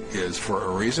board is for a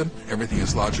reason, everything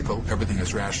is logical, everything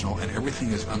is rational, and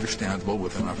everything is understandable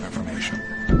with enough information.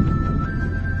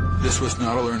 This was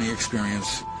not a learning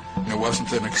experience. It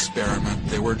wasn't an experiment.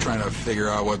 They weren't trying to figure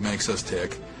out what makes us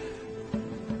tick.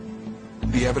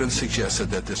 The evidence suggested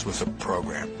that this was a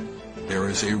program. There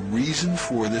is a reason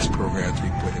for this program to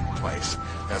be put in place.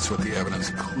 That's what the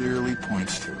evidence clearly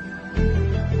points to.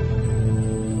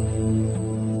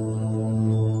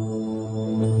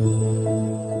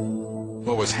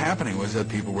 What was happening was that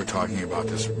people were talking about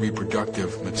this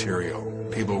reproductive material.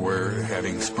 People were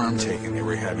having sperm taken. They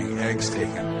were having eggs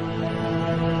taken.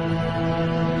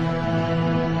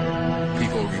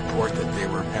 People report that they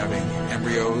were having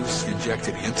embryos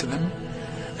injected into them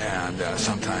and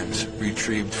sometimes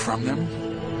retrieved from them.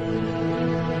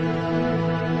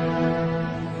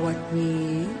 What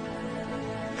we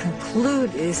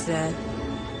conclude is that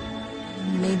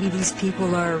maybe these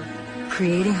people are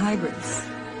creating hybrids,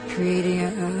 creating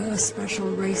a special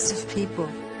race of people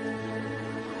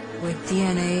with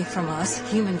DNA from us,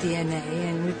 human DNA,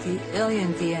 and with the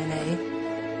alien DNA,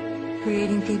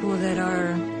 creating people that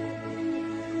are,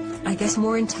 I guess,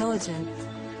 more intelligent,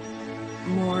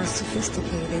 more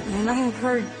sophisticated. And I have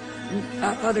heard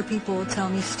other people tell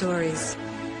me stories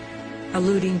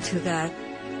alluding to that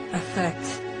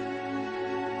effect.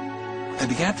 I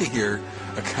began to hear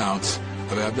accounts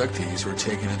of abductees who were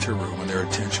taken into a room and their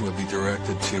attention would be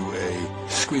directed to a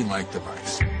screen-like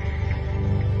device.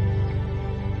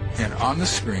 And on the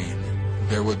screen,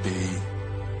 there would be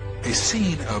a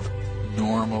scene of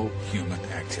normal human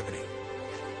activity.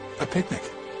 A picnic,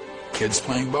 kids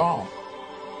playing ball,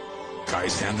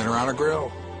 guys standing around a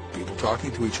grill, people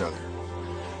talking to each other.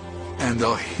 And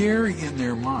they'll hear in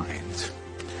their minds,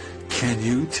 can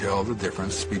you tell the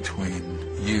difference between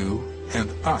you and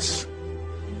us?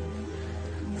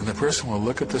 And the person will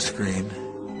look at the screen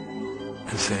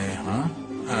and say,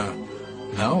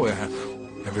 no,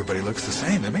 everybody looks the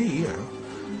same to me.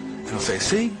 And I'll say,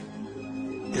 see,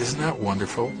 isn't that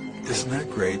wonderful? Isn't that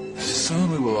great?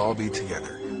 Soon we will all be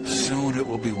together. Soon it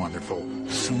will be wonderful.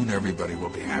 Soon everybody will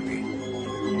be happy.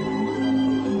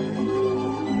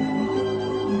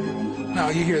 Now,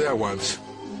 you hear that once.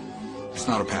 It's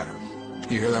not a pattern.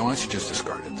 You hear that once, you just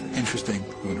discard it. Interesting,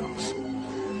 who knows?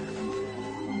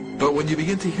 But when you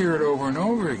begin to hear it over and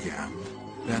over again,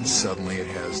 then suddenly it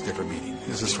has different meaning.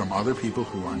 This is from other people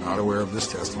who are not aware of this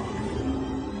testimony.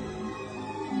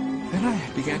 Then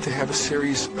I began to have a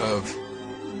series of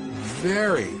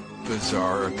very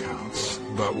bizarre accounts,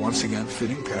 but once again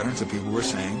fitting patterns that people were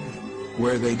saying,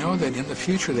 where they know that in the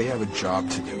future they have a job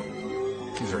to do.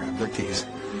 These are abductees.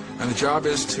 And the job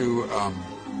is to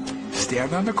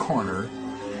stand on the corner,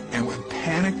 and when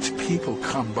panicked people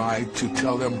come by, to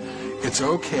tell them, it's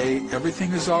okay,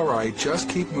 everything is all right, just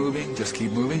keep moving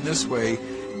this way,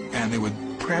 and they would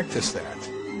practice that.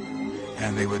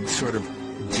 And they would sort of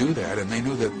do that, and they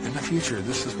knew that in the future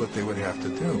this is what they would have to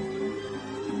do.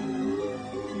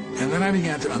 And then I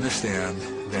began to understand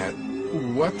that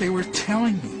what they were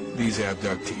telling me, these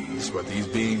abductees, what these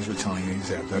beings were telling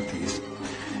these abductees,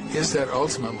 is that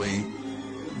ultimately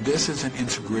this is an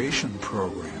integration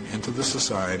program into the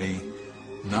society,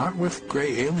 not with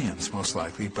gray aliens most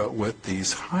likely, but with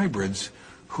these hybrids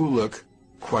who look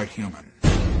quite human.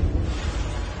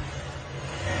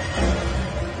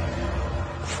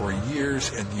 For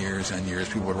years and years and years,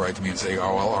 people would write to me and say,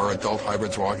 oh, well, are adult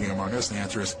hybrids walking among us? And the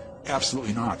answer is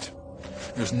absolutely not.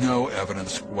 There's no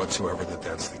evidence whatsoever that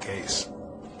that's the case.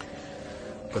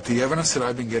 But the evidence that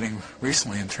I've been getting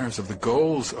recently in terms of the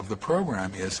goals of the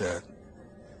program is that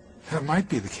that might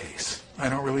be the case. I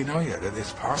don't really know yet.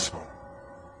 It's possible.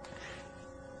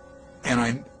 And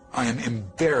I am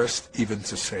embarrassed even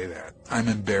to say that. I'm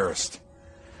embarrassed.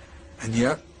 And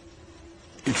yet,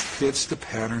 it fits the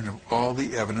pattern of all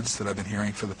the evidence that I've been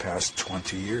hearing for the past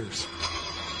 20 years.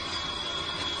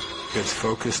 It's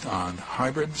focused on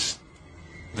hybrids.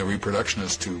 The reproduction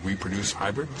is to reproduce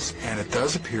hybrids. And it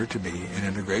does appear to be an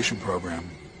integration program,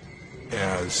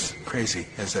 as crazy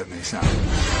as that may sound.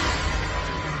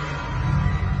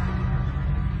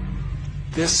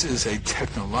 This is a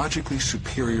technologically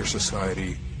superior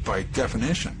society by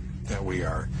definition that we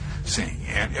are seeing.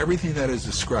 And everything that is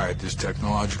described is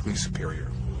technologically superior.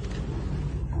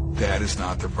 That is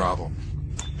not the problem.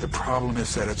 The problem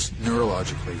is that it's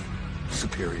neurologically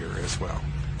superior as well.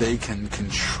 They can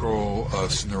control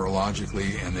us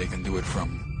neurologically, and they can do it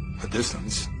from a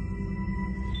distance.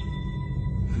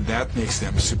 That makes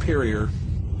them superior.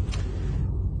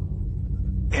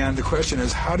 And the question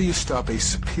is, how do you stop a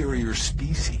superior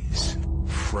species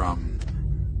from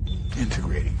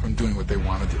integrating, from doing what they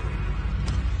want to do?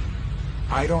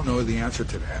 I don't know the answer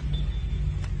to that.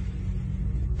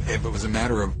 If it was a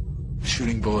matter of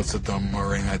shooting bullets at them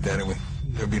or anything like that,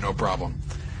 there'd be no problem.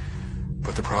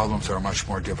 But the problems are much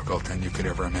more difficult than you could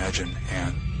ever imagine,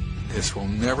 and this will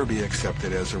never be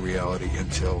accepted as a reality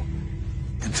until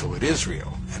it is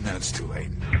real, and then it's too late.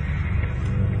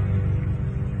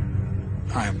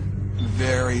 I'm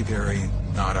very, very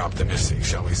not optimistic,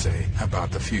 shall we say, about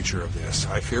the future of this.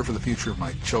 I fear for the future of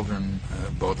my children,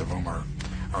 both of whom are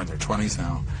in their 20s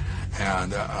now,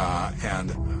 and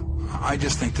I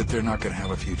just think that they're not going to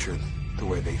have a future the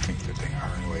way they think that they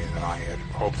are, in the way that I had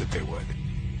hoped that they would.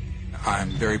 I'm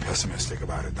very pessimistic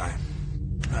about it.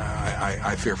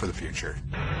 I fear for the future.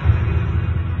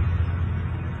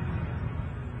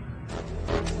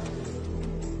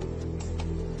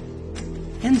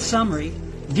 In summary,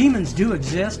 demons do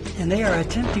exist, and they are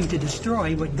attempting to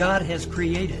destroy what God has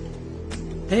created.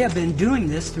 They have been doing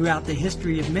this throughout the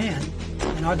history of man,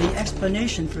 and are the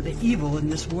explanation for the evil in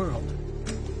this world.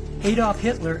 Adolf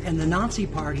Hitler and the Nazi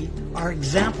Party are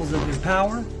examples of their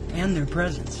power and their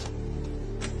presence.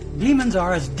 Demons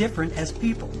are as different as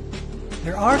people.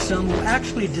 There are some who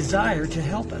actually desire to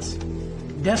help us,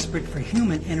 desperate for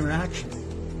human interaction.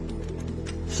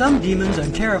 Some demons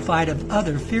are terrified of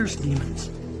other fierce demons.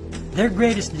 Their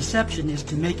greatest deception is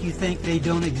to make you think they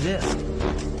don't exist.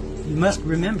 You must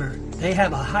remember, they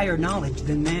have a higher knowledge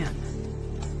than man.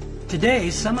 Today,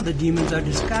 some of the demons are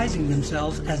disguising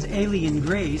themselves as alien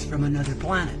greys from another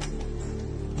planet.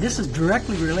 This is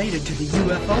directly related to the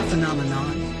UFO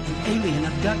phenomenon and alien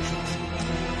abductions.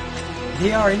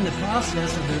 They are in the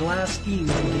process of their last scheme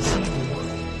to deceive the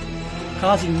world,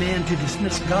 causing man to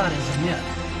dismiss God as a myth,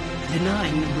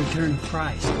 denying the return of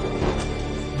Christ.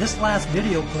 This last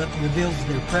video clip reveals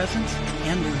their presence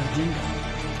and their agenda.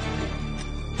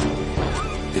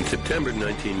 In September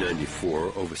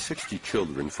 1994, over 60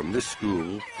 children from this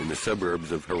school in the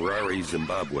suburbs of Harare,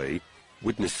 Zimbabwe,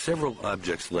 witnessed several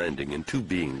objects landing and two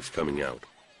beings coming out.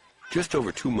 Just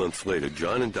over 2 months later,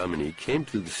 John and Dominique came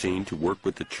to the scene to work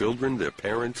with the children, their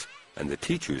parents, and the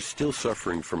teachers still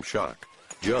suffering from shock.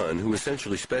 John, who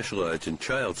essentially specialized in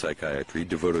child psychiatry,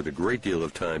 devoted a great deal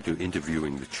of time to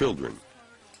interviewing the children.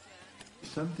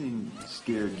 Something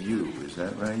scared you, is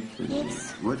that right?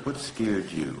 Yes. What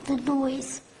scared you? The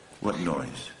noise. What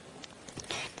noise?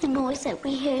 The noise that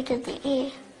we heard in the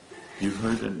air. You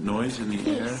heard a noise in the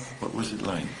Yes. air? What was it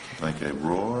like? Like a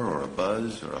roar or a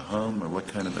buzz or a hum or what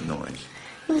kind of a noise?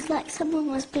 It was like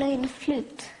someone was blowing a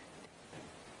flute.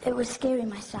 It was scary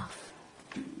myself.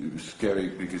 It was scary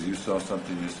because you saw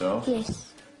something yourself?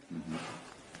 Yes. Mm-hmm.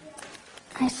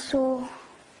 I saw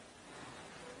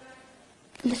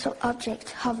a little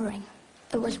object hovering.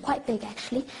 It was quite big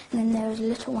actually, and then there was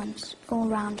little ones all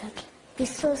around it. We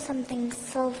saw something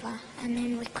silver, and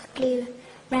then we quickly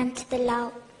ran to the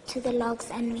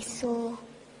logs, and we saw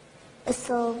a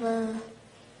silver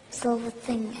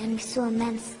thing, and we saw a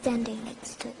man standing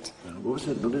next to it. What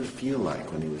did it feel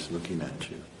like when he was looking at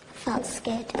you? Felt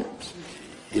scared.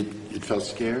 It felt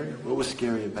scared? What was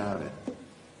scary about it?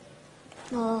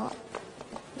 Well,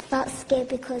 felt scared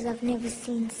because I've never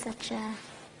seen such a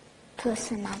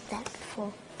person like that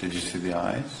before. Did you see the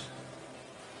eyes?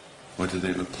 What did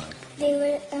they look like? They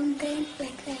were going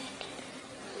like that.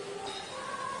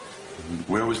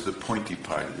 Where was the pointy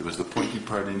part? Was the pointy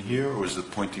part in here, or was the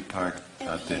pointy part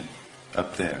out there?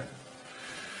 Up there.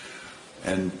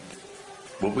 And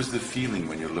what was the feeling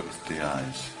when you looked at the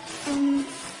eyes?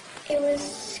 It was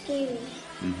scary.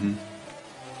 Mm-hmm.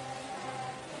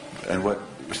 And what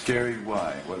scary?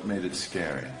 Why? What made it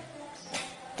scary?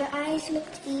 The eyes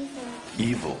looked evil.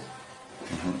 Evil.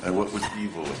 Mm-hmm. And what was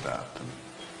evil about them?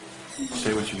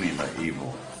 Say what you mean by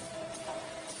evil.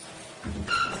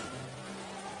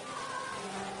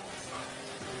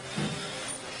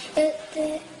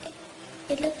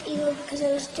 It looked evil because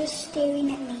it was just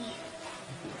staring at me.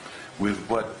 With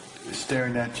what?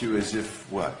 Staring at you as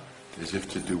if what? As if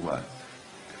to do what?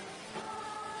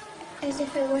 As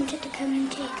if it wanted to come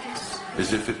and take us.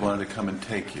 As if it wanted to come and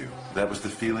take you. That was the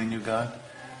feeling you got?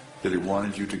 That it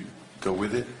wanted you to go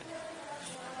with it?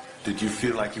 Did you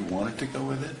feel like you wanted to go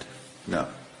with it? No.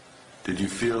 Did you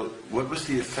feel, what was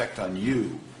the effect on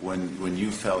you when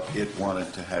you felt it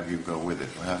wanted to have you go with it?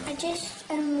 I just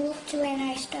walked away and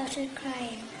I started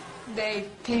crying. They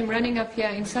came running up here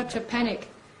in such a panic.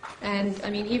 And, I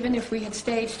mean, even if we had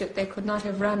staged it, they could not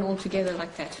have run all together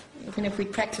like that. Even if we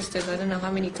practiced it, I don't know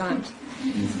how many times.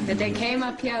 But they came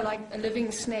up here like a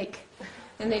living snake.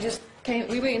 And they just came,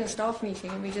 we were in a staff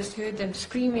meeting and we just heard them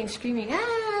screaming,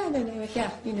 ah! And they were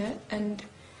here, you know, and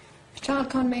a child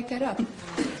can't make that up.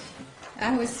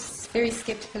 I was very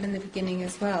skeptical in the beginning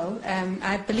as well.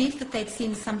 I believed that they'd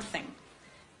seen something,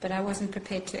 but I wasn't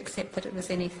prepared to accept that it was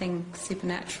anything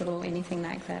supernatural or anything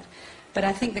like that. But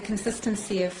I think the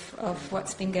consistency of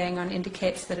what's been going on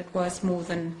indicates that it was more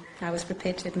than I was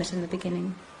prepared to admit in the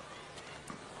beginning.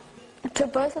 So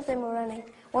both of them were running.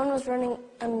 One was running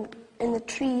in the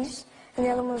trees, and the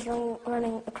other one was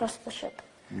running across the ship,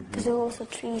 because there were also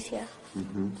trees here.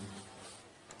 Mm-hmm.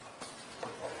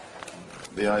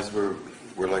 The eyes were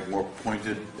like more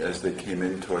pointed as they came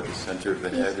in toward the center of the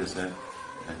head, is that?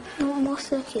 No, more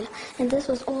circular. And this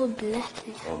was all black.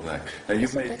 All black. Now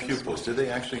you've made pupils. Did they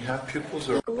actually have pupils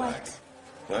or white?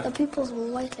 What? The pupils were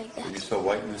white like that. You saw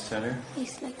white in the center?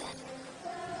 Yes, like that.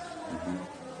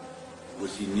 Mm-hmm.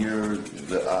 Was he near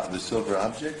the silver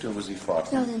object, or was he far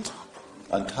from? No, on top.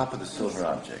 On top of the silver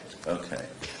object. Okay.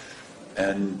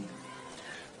 And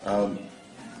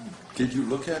did you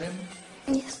look at him?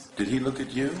 Yes. Did he look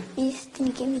at you? Yes, then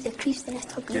he gave me the creeps, then I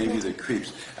stopped looking. Gave you the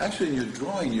creeps. Actually, in your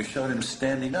drawing, you showed him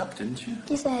standing up, didn't you?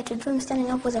 Yes, I had to draw him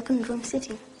standing up because I couldn't draw him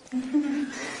sitting.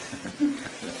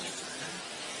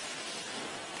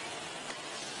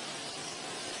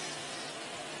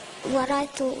 What I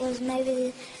thought was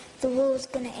maybe the world's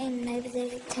going to end. Maybe they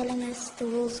were telling us the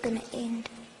world's going to end.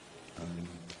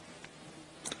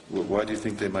 Well, why do you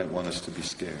think they might want us to be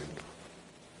scared?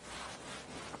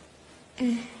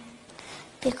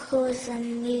 Because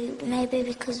maybe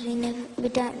because we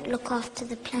don't look after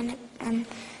the planet and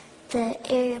the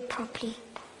area properly.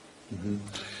 Mm-hmm.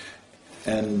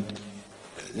 And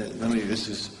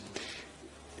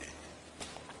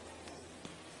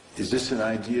is this an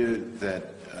idea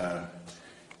that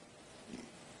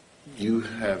you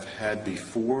have had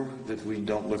before, that we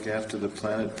don't look after the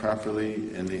planet properly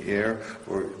in the air,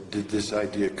 or did this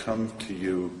idea come to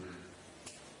you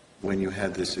when you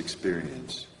had this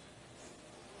experience?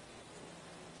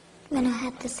 When I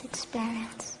had this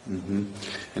experience. Mm-hmm.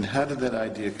 And how did that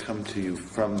idea come to you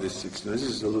from this experience?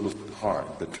 This is a little hard,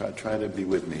 but try to be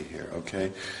with me here,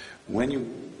 okay?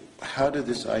 How did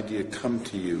this idea come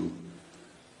to you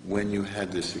when you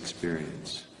had this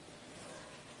experience?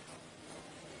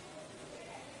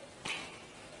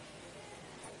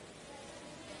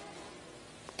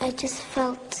 I just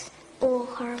felt all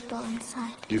horrible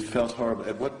inside. You felt horrible.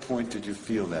 At what point did you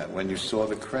feel that? When you saw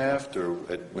the craft, or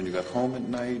when you got home at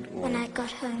night? Or When I got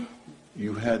home.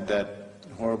 You had that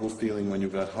horrible feeling when you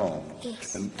got home?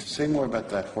 Yes. And say more about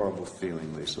that horrible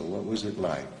feeling, Lisa. What was it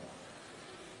like?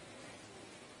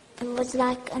 It was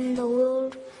like in the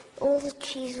world, all the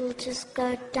trees will just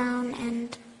go down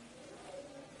and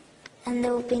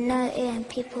there will be no air and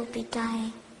people will be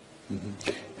dying.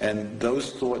 Mm-hmm. And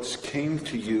those thoughts came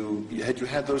to you, had you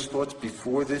had those thoughts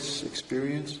before this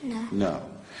experience? No. No.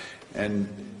 And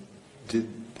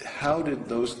how did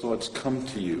those thoughts come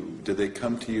to you? Did they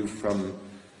come to you from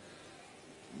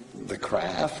the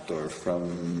craft or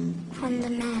from... From the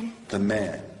man. The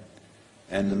man.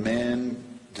 And the man,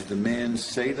 did the man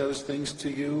say those things to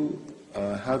you?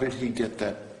 How did he get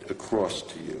that across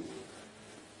to you?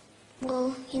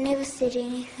 Well, he never said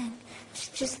anything. It's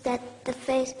just that the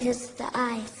face is the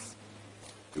eyes.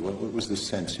 What was the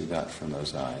sense you got from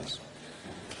those eyes?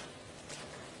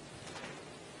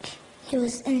 He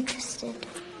was interested.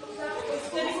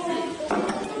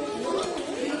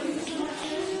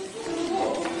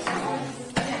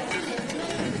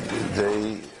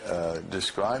 They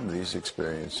describe these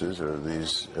experiences or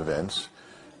these events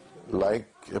like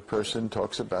a person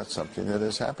talks about something that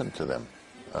has happened to them.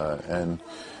 And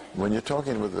when you're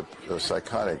talking with a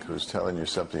psychotic who's telling you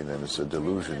something and it's a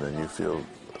delusion and you feel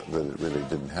that it really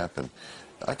didn't happen,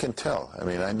 I can tell. I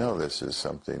mean, I know this is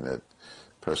something that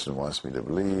a person wants me to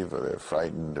believe, or they're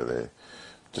frightened, or they're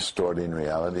distorting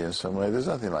reality in some way. There's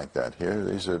nothing like that here.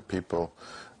 These are people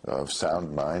of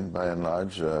sound mind, by and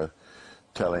large,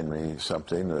 telling me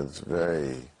something that's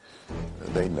very...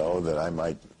 They know that I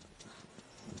might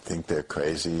think they're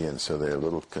crazy, and so they're a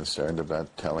little concerned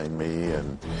about telling me,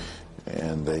 and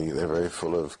they're very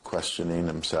full of questioning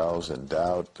themselves and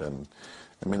doubt, and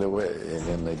I mean, and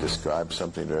then they describe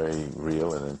something very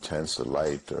real and intense, a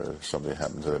light or something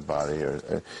happened to their body,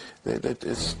 or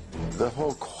it's the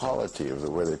whole quality of the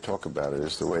way they talk about it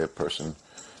is the way a person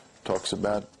talks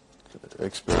about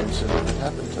experiences that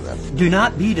happened to them. Do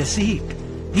not be deceived.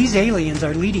 These aliens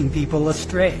are leading people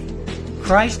astray.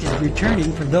 Christ is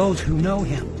returning for those who know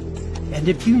him. And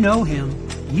if you know him,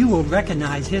 you will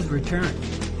recognize his return.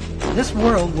 This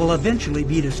world will eventually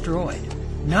be destroyed,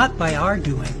 not by our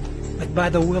doing, but by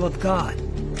the will of God.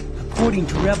 According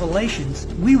to Revelations,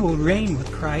 we will reign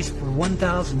with Christ for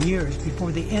 1,000 years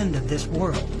before the end of this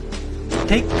world.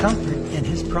 Take comfort in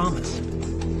his promise.